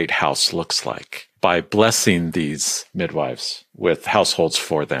what a great house looks like by blessing these midwives with households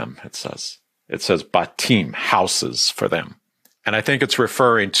for them, it says. It says batim, houses for them. And I think it's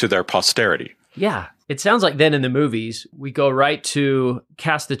referring to their posterity. Yeah. It sounds like then in the movies, we go right to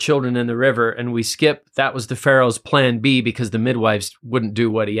cast the children in the river and we skip, that was the Pharaoh's plan B because the midwives wouldn't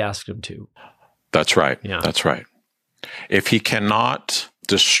do what he asked them to. That's right. Yeah. That's right. If he cannot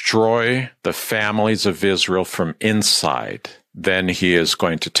destroy the families of Israel from inside, then he is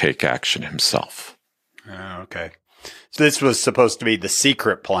going to take action himself. Oh, okay. So this was supposed to be the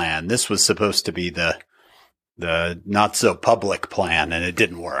secret plan. This was supposed to be the not so public plan, and it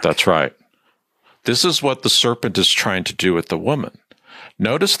didn't work. That's right. This is what the serpent is trying to do with the woman.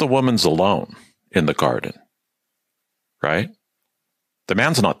 Notice the woman's alone in the garden, right? The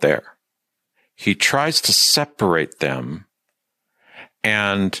man's not there. He tries to separate them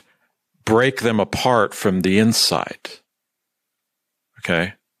and break them apart from the inside.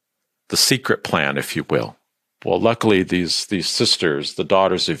 Okay? The secret plan, if you will. Well, luckily, these sisters, the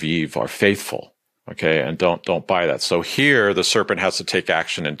daughters of Eve, are faithful. Okay, and don't buy that. So here, the serpent has to take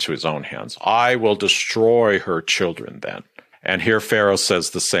action into his own hands. I will destroy her children then. And here Pharaoh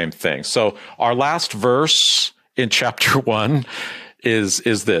says the same thing. So our last verse in chapter 1 is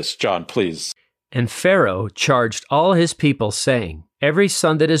this. John, please. And Pharaoh charged all his people, saying, Every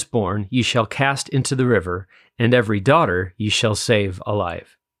son that is born ye shall cast into the river, and every daughter ye shall save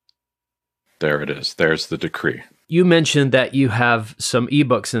alive. There it is. There's the decree. You mentioned that you have some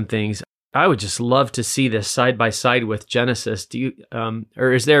ebooks and things. I would just love to see this side by side with Genesis. Do you,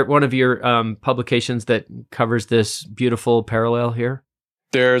 or is there one of your publications that covers this beautiful parallel here?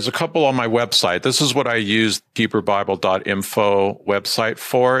 There's a couple on my website. This is what I use HebrewBible.info website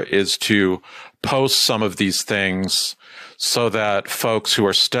for, is to post some of these things so that folks who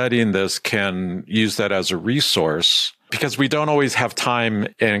are studying this can use that as a resource, because we don't always have time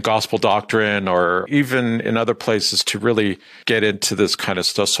in gospel doctrine or even in other places to really get into this kind of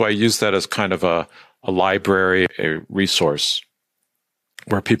stuff. So I use that as kind of a library, a resource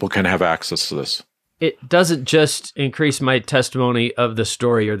where people can have access to this. It doesn't just increase my testimony of the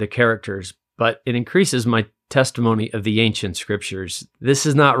story or the characters, but it increases my testimony of the ancient scriptures. This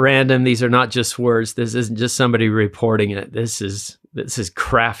is not random. These are not just words. This isn't just somebody reporting it. This is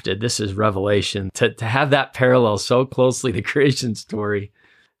crafted. This is revelation. To have that parallel so closely, the creation story,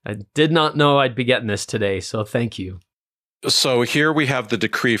 I did not know I'd be getting this today. So thank you. So here we have the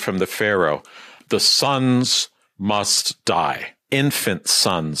decree from the Pharaoh. The sons must die. Infant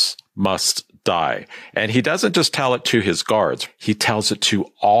sons must die. And he doesn't just tell it to his guards. He tells it to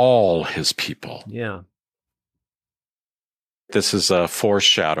all his people. Yeah. This is a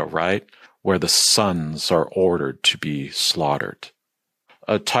foreshadow, right? Where the sons are ordered to be slaughtered.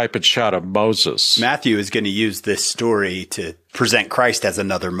 A type and shadow of Moses. Matthew is going to use this story to present Christ as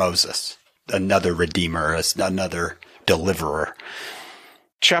another Moses, another redeemer, another deliverer.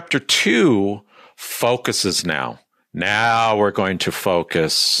 Chapter 2 focuses now. Now we're going to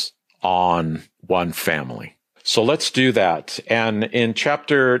focus on one family. So let's do that. And in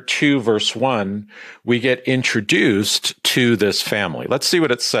chapter 2, verse 1, we get introduced to this family. Let's see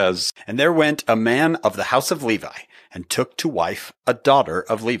what it says. And there went a man of the house of Levi, and took to wife a daughter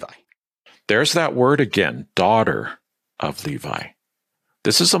of Levi. There's that word again, daughter of Levi.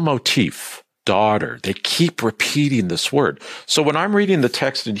 This is a motif, daughter. They keep repeating this word. So when I'm reading the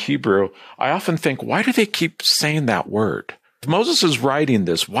text in Hebrew, I often think, why do they keep saying that word? If Moses is writing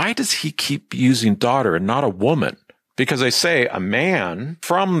this, why does he keep using daughter and not a woman? Because they say a man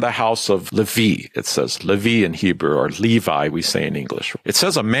from the house of Levi. It says Levi in Hebrew, or Levi, we say in English. It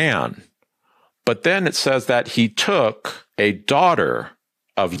says a man. But then it says that he took a daughter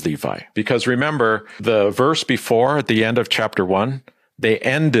of Levi. Because remember, the verse before, at the end of chapter 1, they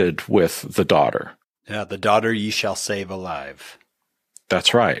ended with the daughter. Yeah, the daughter ye shall save alive.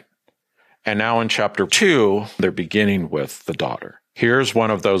 That's right. And now in chapter 2, they're beginning with the daughter. Here's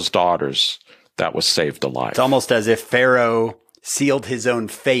one of those daughters that was saved alive. It's almost as if Pharaoh sealed his own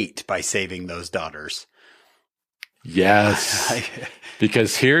fate by saving those daughters. Yes,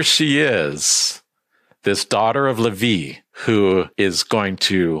 because here she is, this daughter of Levi, who is going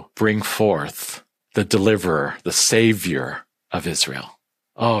to bring forth the deliverer, the savior of Israel.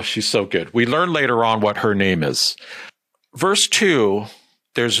 Oh, she's so good. We learn later on what her name is. Verse 2,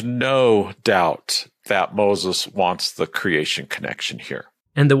 there's no doubt that Moses wants the creation connection here.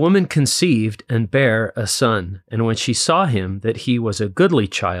 And the woman conceived and bare a son, and when she saw him that he was a goodly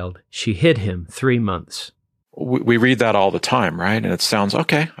child, she hid him 3 months. we read that all the time, right? And it sounds,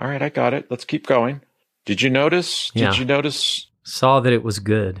 okay, all right, I got it. Let's keep going. Did you notice? Yeah. Did you notice? Saw that it was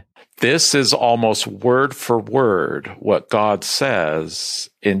good. This is almost word for word what God says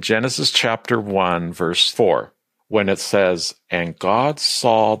in Genesis chapter 1, verse 4, when it says, and God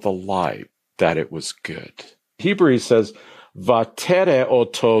saw the light, that it was good. Hebrew says, vatere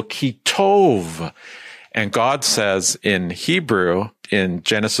oto kitov. And God says in Hebrew, in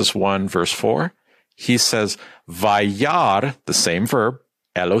Genesis 1, verse 4, he says, vayar, the same verb,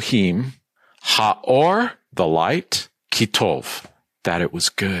 Elohim, haor, the light, kitov, that it was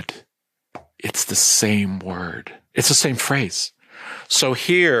good. It's the same word. It's the same phrase. So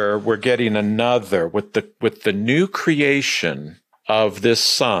here we're getting another, with the new creation of this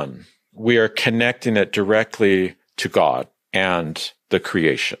son, we are connecting it directly to God and the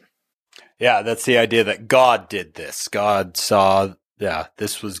creation. Yeah, that's the idea that God did this. God saw,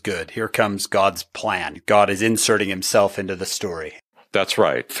 this was good. Here comes God's plan. God is inserting himself into the story. That's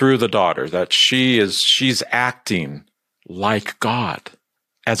right. Through the daughter, that she's acting like God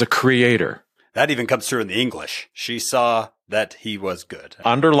as a creator. That even comes through in the English. She saw that he was good.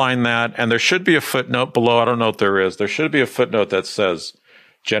 Underline that. And there should be a footnote below. I don't know if there is. There should be a footnote that says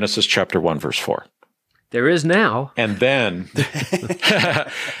Genesis chapter 1, verse 4. There is now. And then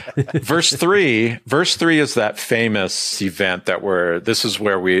verse 3 is that famous event this is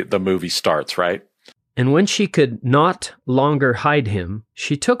where the movie starts, right? And when she could not longer hide him,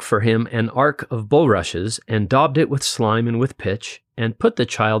 she took for him an ark of bulrushes and daubed it with slime and with pitch and put the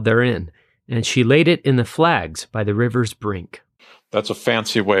child therein. And she laid it in the flags by the river's brink. That's a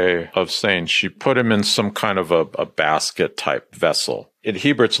fancy way of saying she put him in some kind of a basket type vessel. In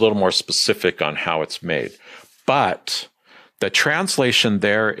Hebrew, it's a little more specific on how it's made. But the translation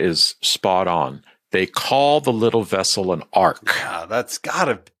there is spot on. They call the little vessel an ark. Yeah,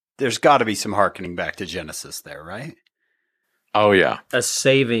 there's got to be some hearkening back to Genesis there, right? Oh, yeah. A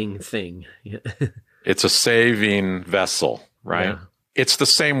saving thing. It's a saving vessel, right? Yeah. It's the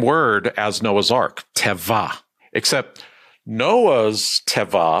same word as Noah's Ark, teva, except Noah's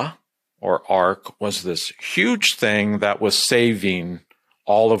teva, or ark, was this huge thing that was saving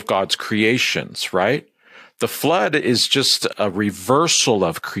all of God's creations, right? The flood is just a reversal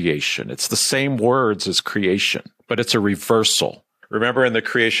of creation. It's the same words as creation, but it's a reversal. Remember, in the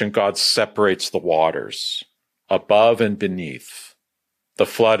creation, God separates the waters above and beneath. The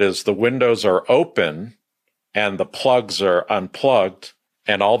flood is the windows are open and the plugs are unplugged,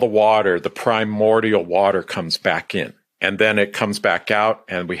 and all the water, the primordial water, comes back in. And then it comes back out,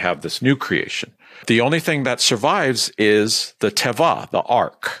 and we have this new creation. The only thing that survives is the teva, the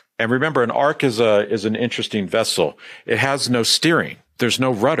ark. And remember, an ark is an interesting vessel. It has no steering. There's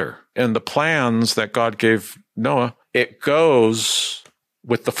no rudder. In the plans that God gave Noah, it goes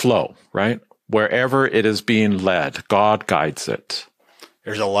with the flow, right? Wherever it is being led, God guides it.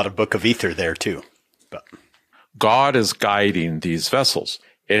 There's a lot of Book of Ether there, too. But God is guiding these vessels.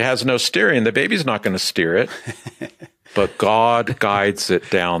 It has no steering. The baby's not going to steer it, but God guides it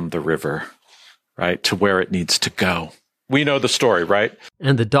down the river, right, to where it needs to go. We know the story, right?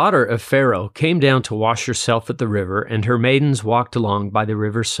 And the daughter of Pharaoh came down to wash herself at the river, and her maidens walked along by the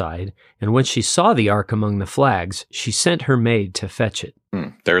river's side. And when she saw the ark among the flags, she sent her maid to fetch it.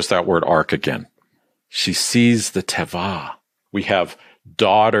 There's that word ark again. She sees the teva. We have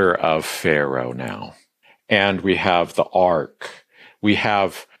daughter of Pharaoh now. And we have the ark. We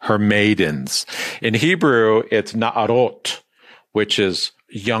have her maidens. In Hebrew, it's na'arot, which is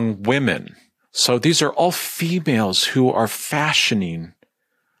young women. So these are all females who are fashioning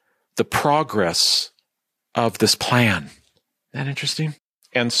the progress of this plan. Isn't that interesting?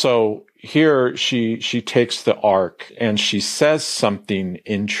 And so here she takes the ark and she says something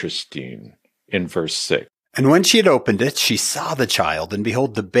interesting in verse 6. And when she had opened it, she saw the child, and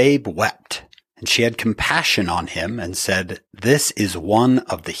behold, the babe wept. And she had compassion on him and said, "This is one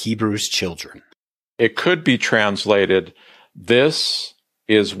of the Hebrews' children." It could be translated, "This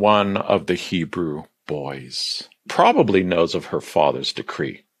is one of the Hebrew boys." Probably knows of her father's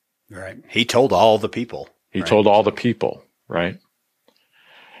decree. Right. He told all the people. He told all the people, right?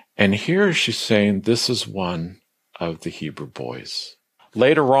 And here she's saying, this is one of the Hebrew boys.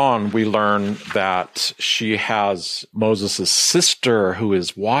 Later on, we learn that she has Moses' sister who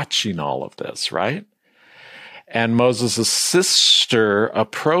is watching all of this, right? And Moses' sister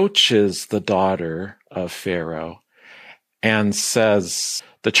approaches the daughter of Pharaoh and says,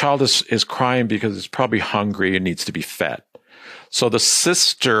 the child is crying because it's probably hungry and needs to be fed. So the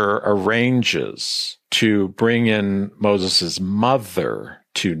sister arranges to bring in Moses' mother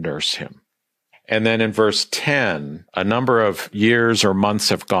to nurse him. And then in verse 10, a number of years or months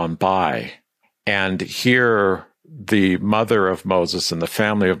have gone by, And here, the mother of Moses and the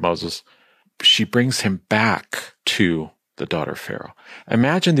family of Moses, she brings him back to the daughter of Pharaoh.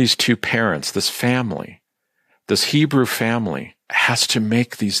 Imagine these two parents, this family, this Hebrew family has to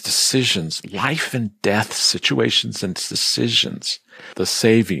make these decisions, life and death situations and decisions, the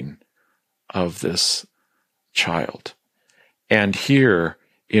saving of this child. And here,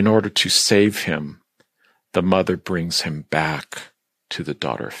 in order to save him, the mother brings him back to the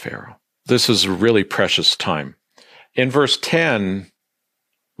daughter of Pharaoh. This is a really precious time. In verse 10,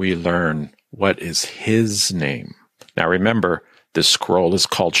 we learn what is his name. Now remember, this scroll is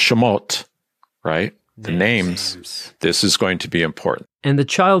called Shemot, right? The names. This is going to be important. And the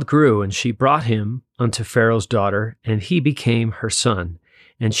child grew, and she brought him unto Pharaoh's daughter, and he became her son.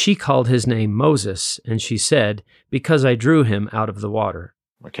 And she called his name Moses, and she said, because I drew him out of the water.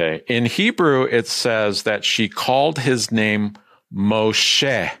 Okay. In Hebrew, it says that she called his name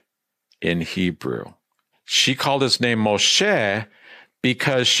Moshe in Hebrew. She called his name Moshe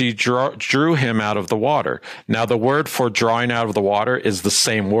because she drew him out of the water. Now, the word for drawing out of the water is the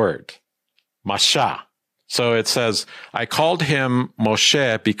same word, Masha. So it says, I called him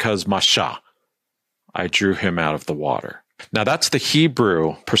Moshe because Masha, I drew him out of the water. Now, that's the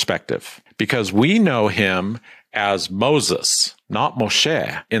Hebrew perspective, because we know him as Moses, not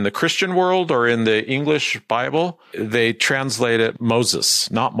Moshe. In the Christian world or in the English Bible, they translate it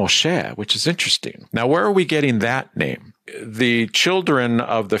Moses, not Moshe, which is interesting. Now, where are we getting that name? The children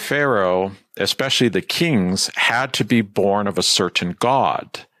of the Pharaoh, especially the kings, had to be born of a certain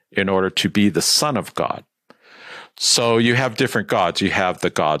god in order to be the son of God. So you have different gods. You have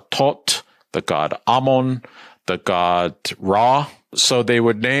the god Tot, the god Ammon, the god Ra. So they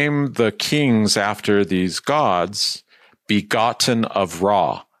would name the kings after these gods, begotten of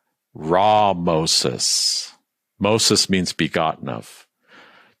Ra, Ra Moses. Moses means begotten of.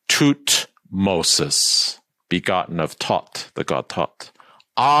 Tut Moses, begotten of Tot, the god Tot.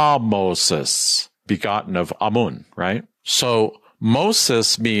 Moses, begotten of Amun, right? So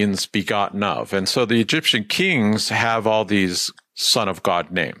Moses means begotten of. And so the Egyptian kings have all these son of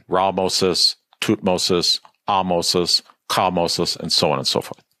God names. Ra Moses, Tut Moses, Moses, Moses, and so on and so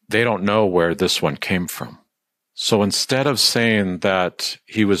forth. They don't know where this one came from. So instead of saying that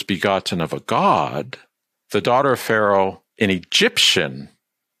he was begotten of a god, the daughter of Pharaoh, in Egyptian,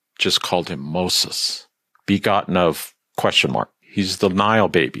 just called him Moses, begotten of ? He's the Nile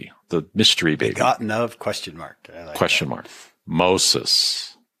baby, the mystery baby. Begotten of ? I like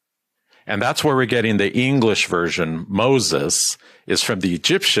Moses. And that's where we're getting the English version. Moses is from the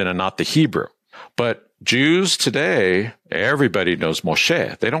Egyptian and not the Hebrew. But Jews today, everybody knows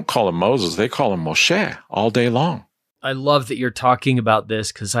Moshe. They don't call him Moses. They call him Moshe all day long. I love that you're talking about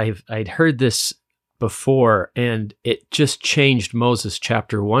this because I'd heard this before, and it just changed Moses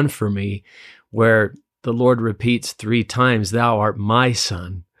chapter 1 for me, where the Lord repeats 3 times, thou art my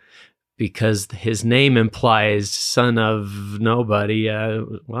son, because his name implies son of nobody.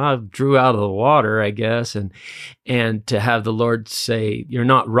 I drew out of the water, I guess. And to have the Lord say, you're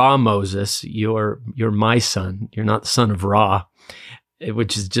not Ra Moses, you're my son. You're not the son of Ra,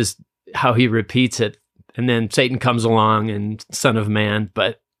 which is just how he repeats it. And then Satan comes along and son of man.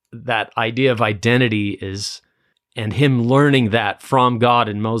 But that idea of identity and him learning that from God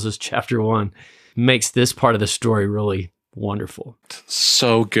in Moses chapter 1 makes this part of the story really wonderful.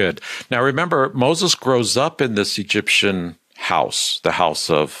 So good. Now remember, Moses grows up in this Egyptian house, the house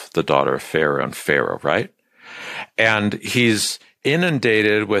of the daughter of Pharaoh and Pharaoh, right? And he's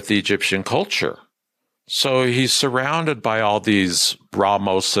inundated with the Egyptian culture. So he's surrounded by all these Ra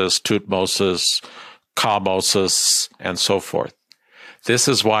Moses, Tut Moses, Moses, and so forth. This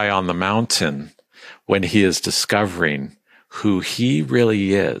is why on the mountain, when he is discovering who he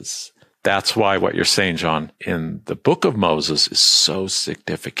really is, that's why what you're saying, John, in the book of Moses is so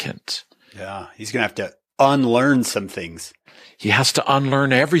significant. Yeah, he's going to have to unlearn some things. He has to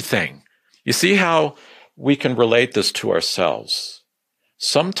unlearn everything. You see how we can relate this to ourselves?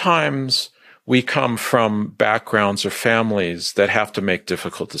 Sometimes we come from backgrounds or families that have to make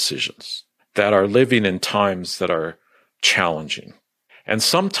difficult decisions, that are living in times that are challenging. And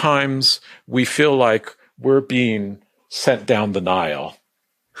sometimes we feel like we're being sent down the Nile.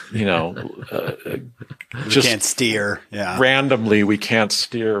 You know, just can't steer. Yeah. Randomly, we can't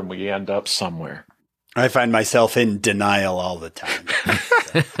steer and we end up somewhere. I find myself in denial all the time.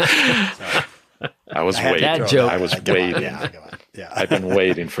 I was waiting. I was waiting. Yeah. I've been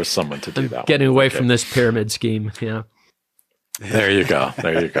waiting for someone to do that. Getting away from this pyramid scheme. Yeah. There you go.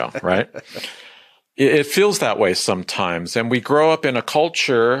 There you go. Right. It feels that way sometimes. And we grow up in a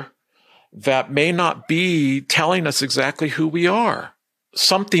culture that may not be telling us exactly who we are.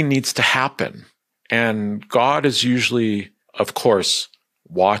 Something needs to happen And God is usually, of course,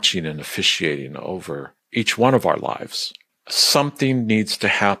 watching and officiating over each one of our lives. Something needs to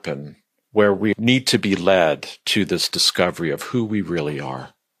happen where we need to be led to this discovery of who we really are.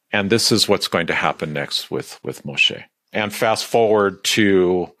 And this is what's going to happen next with Moshe. And fast forward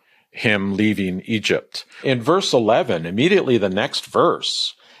to him leaving Egypt. In verse 11, immediately the next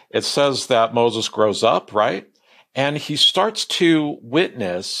verse, it says that Moses grows up, right? And he starts to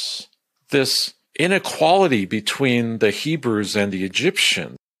witness this inequality between the Hebrews and the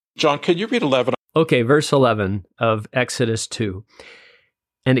Egyptians. John, could you read 11? Okay, verse 11 of Exodus 2.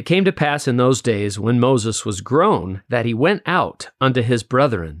 And it came to pass in those days when Moses was grown that he went out unto his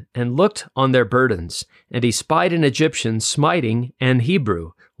brethren and looked on their burdens, and he spied an Egyptian smiting an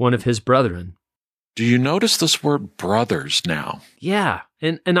Hebrew, one of his brethren. Do you notice this word brothers now? Yeah,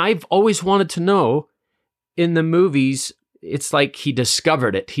 and I've always wanted to know, in the movies, it's like he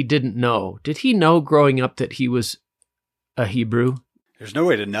discovered it. He didn't know. Did he know growing up that he was a Hebrew? There's no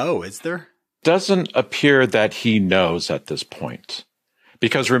way to know, is there? Doesn't appear that he knows at this point.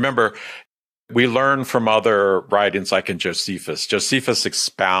 Because remember, we learn from other writings like in Josephus. Josephus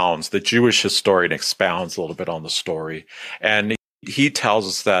expounds, the Jewish historian expounds a little bit on the story. And he tells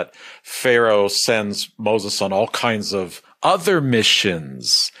us that Pharaoh sends Moses on all kinds of other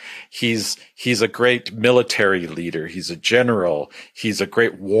missions. He's a great military leader. He's a general. He's a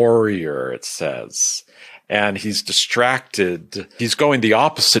great warrior, it says. And he's distracted. He's going the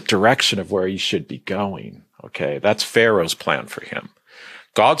opposite direction of where he should be going. Okay, that's Pharaoh's plan for him.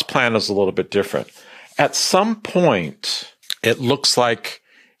 God's plan is a little bit different. At some point, it looks like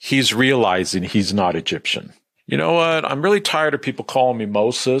he's realizing he's not Egyptian. You know what? I'm really tired of people calling me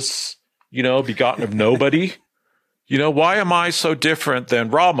Moses, begotten of nobody. Why am I so different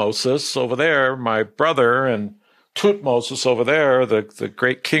than Ra Moses over there, my brother, and Tut Moses over there, the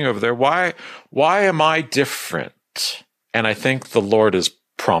great king over there? Why am I different? And I think the Lord is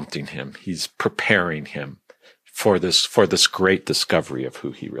prompting him. He's preparing him for this great discovery of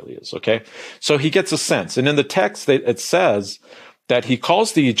who he really is. Okay. So he gets a sense. And in the text, it says that he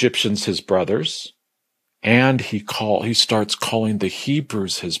calls the Egyptians his brothers, and he starts calling the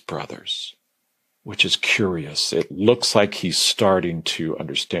Hebrews his brothers, which is curious. It looks like he's starting to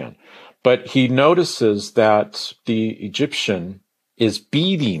understand. But he notices that the Egyptian is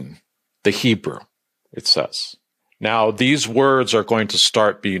beating the Hebrew, it says. Now, these words are going to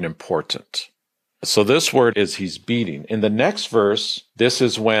start being important. So this word is he's beating. In the next verse, this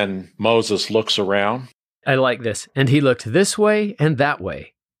is when Moses looks around. I like this. And he looked this way and that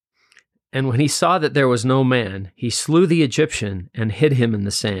way. And when he saw that there was no man, he slew the Egyptian and hid him in the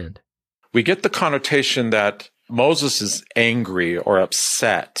sand. We get the connotation that Moses is angry or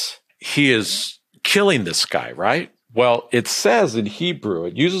upset. He is killing this guy, right? Well, it says in Hebrew,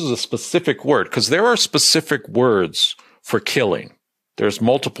 it uses a specific word, because there are specific words for killing. There's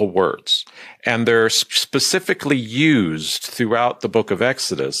multiple words, and they're specifically used throughout the book of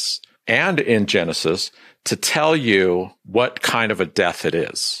Exodus and in Genesis to tell you what kind of a death it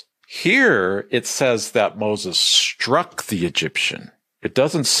is. Here, it says that Moses struck the Egyptian. It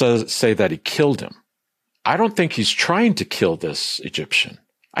doesn't say that he killed him. I don't think he's trying to kill this Egyptian.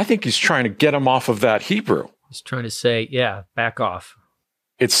 I think he's trying to get him off of that Hebrew. He's trying to say, yeah, back off.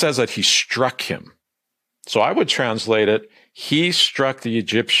 It says that he struck him. So I would translate it, he struck the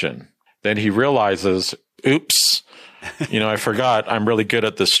Egyptian. Then he realizes, oops, I forgot I'm really good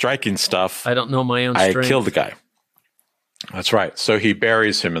at this striking stuff. I don't know my own strength. I killed the guy. That's right. So he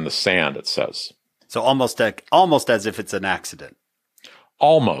buries him in the sand, it says. So almost as if it's an accident.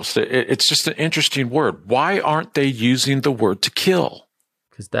 Almost. It's just an interesting word. Why aren't they using the word to kill?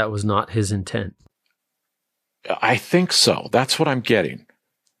 Because that was not his intent. I think so. That's what I'm getting.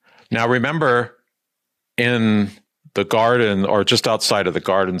 Now, remember, in the garden, or just outside of the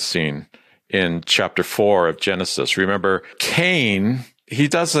garden scene in chapter 4 of Genesis, remember Cain, he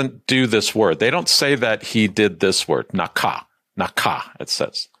doesn't do this word. They don't say that he did this word, nakah, it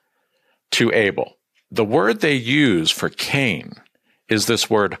says, to Abel. The word they use for Cain is this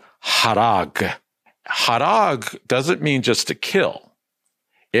word harag. Harag doesn't mean just to kill.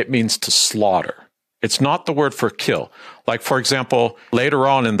 It means to slaughter. It's not the word for kill. Like, for example, later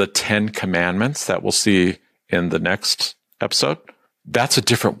on in the 10 Commandments that we'll see in the next episode, that's a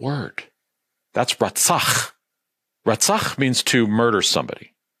different word. That's ratzach. Ratzach means to murder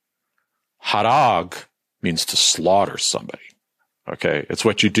somebody. Harag means to slaughter somebody. Okay, it's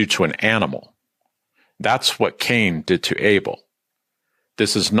what you do to an animal. That's what Cain did to Abel.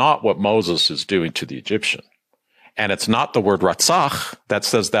 This is not what Moses is doing to the Egyptian. And it's not the word ratzach that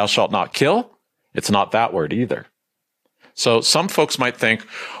says thou shalt not kill. It's not that word either. So some folks might think,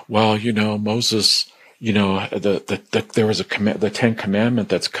 well, Moses, there was the 10 commandment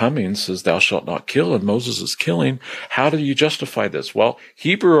that's coming says thou shalt not kill, and Moses is killing. How do you justify this? Well,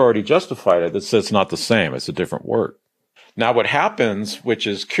 Hebrew already justified it. It says it's not the same. It's a different word. Now what happens, which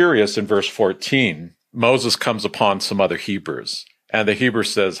is curious in verse 14, Moses comes upon some other Hebrews, and the Hebrew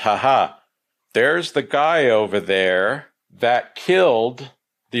says, there's the guy over there that killed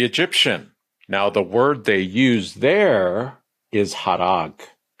the Egyptian. Now the word they use there is harag.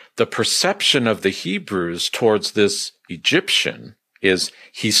 The perception of the Hebrews towards this Egyptian is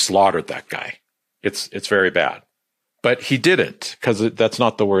he slaughtered that guy. It's very bad. But he didn't, because that's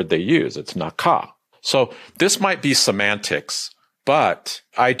not the word they use. It's nakah. So this might be semantics, but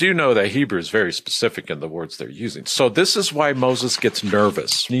I do know that Hebrew is very specific in the words they're using. So this is why Moses gets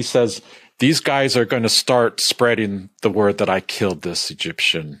nervous. He says, these guys are going to start spreading the word that I killed this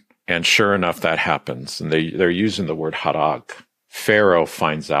Egyptian. And sure enough, that happens. And they're using the word harag. Pharaoh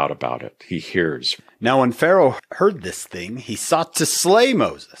finds out about it. He hears. Now, when Pharaoh heard this thing, he sought to slay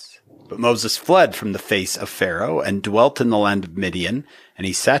Moses. But Moses fled from the face of Pharaoh and dwelt in the land of Midian, and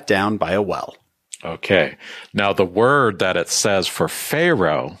he sat down by a well. Okay. Now, the word that it says for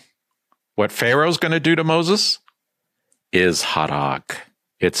Pharaoh, what Pharaoh's going to do to Moses is harag.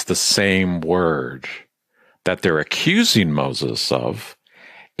 It's the same word that they're accusing Moses of.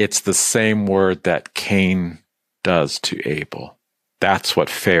 It's the same word that Cain does to Abel. That's what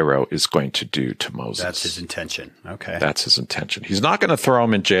Pharaoh is going to do to Moses. That's his intention. Okay. That's his intention. He's not going to throw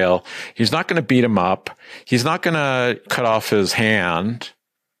him in jail. He's not going to beat him up. He's not going to cut off his hand.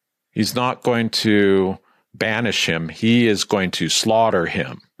 He's not going to banish him. He is going to slaughter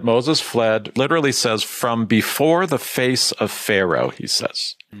him. Moses fled, literally says, from before the face of Pharaoh, he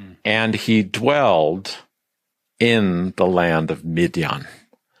says. And he dwelled in the land of Midian.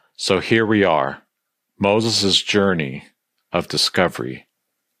 So here we are. Moses' journey of discovery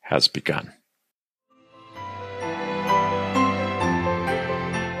has begun.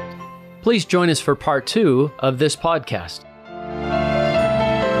 Please join us for part 2 of this podcast.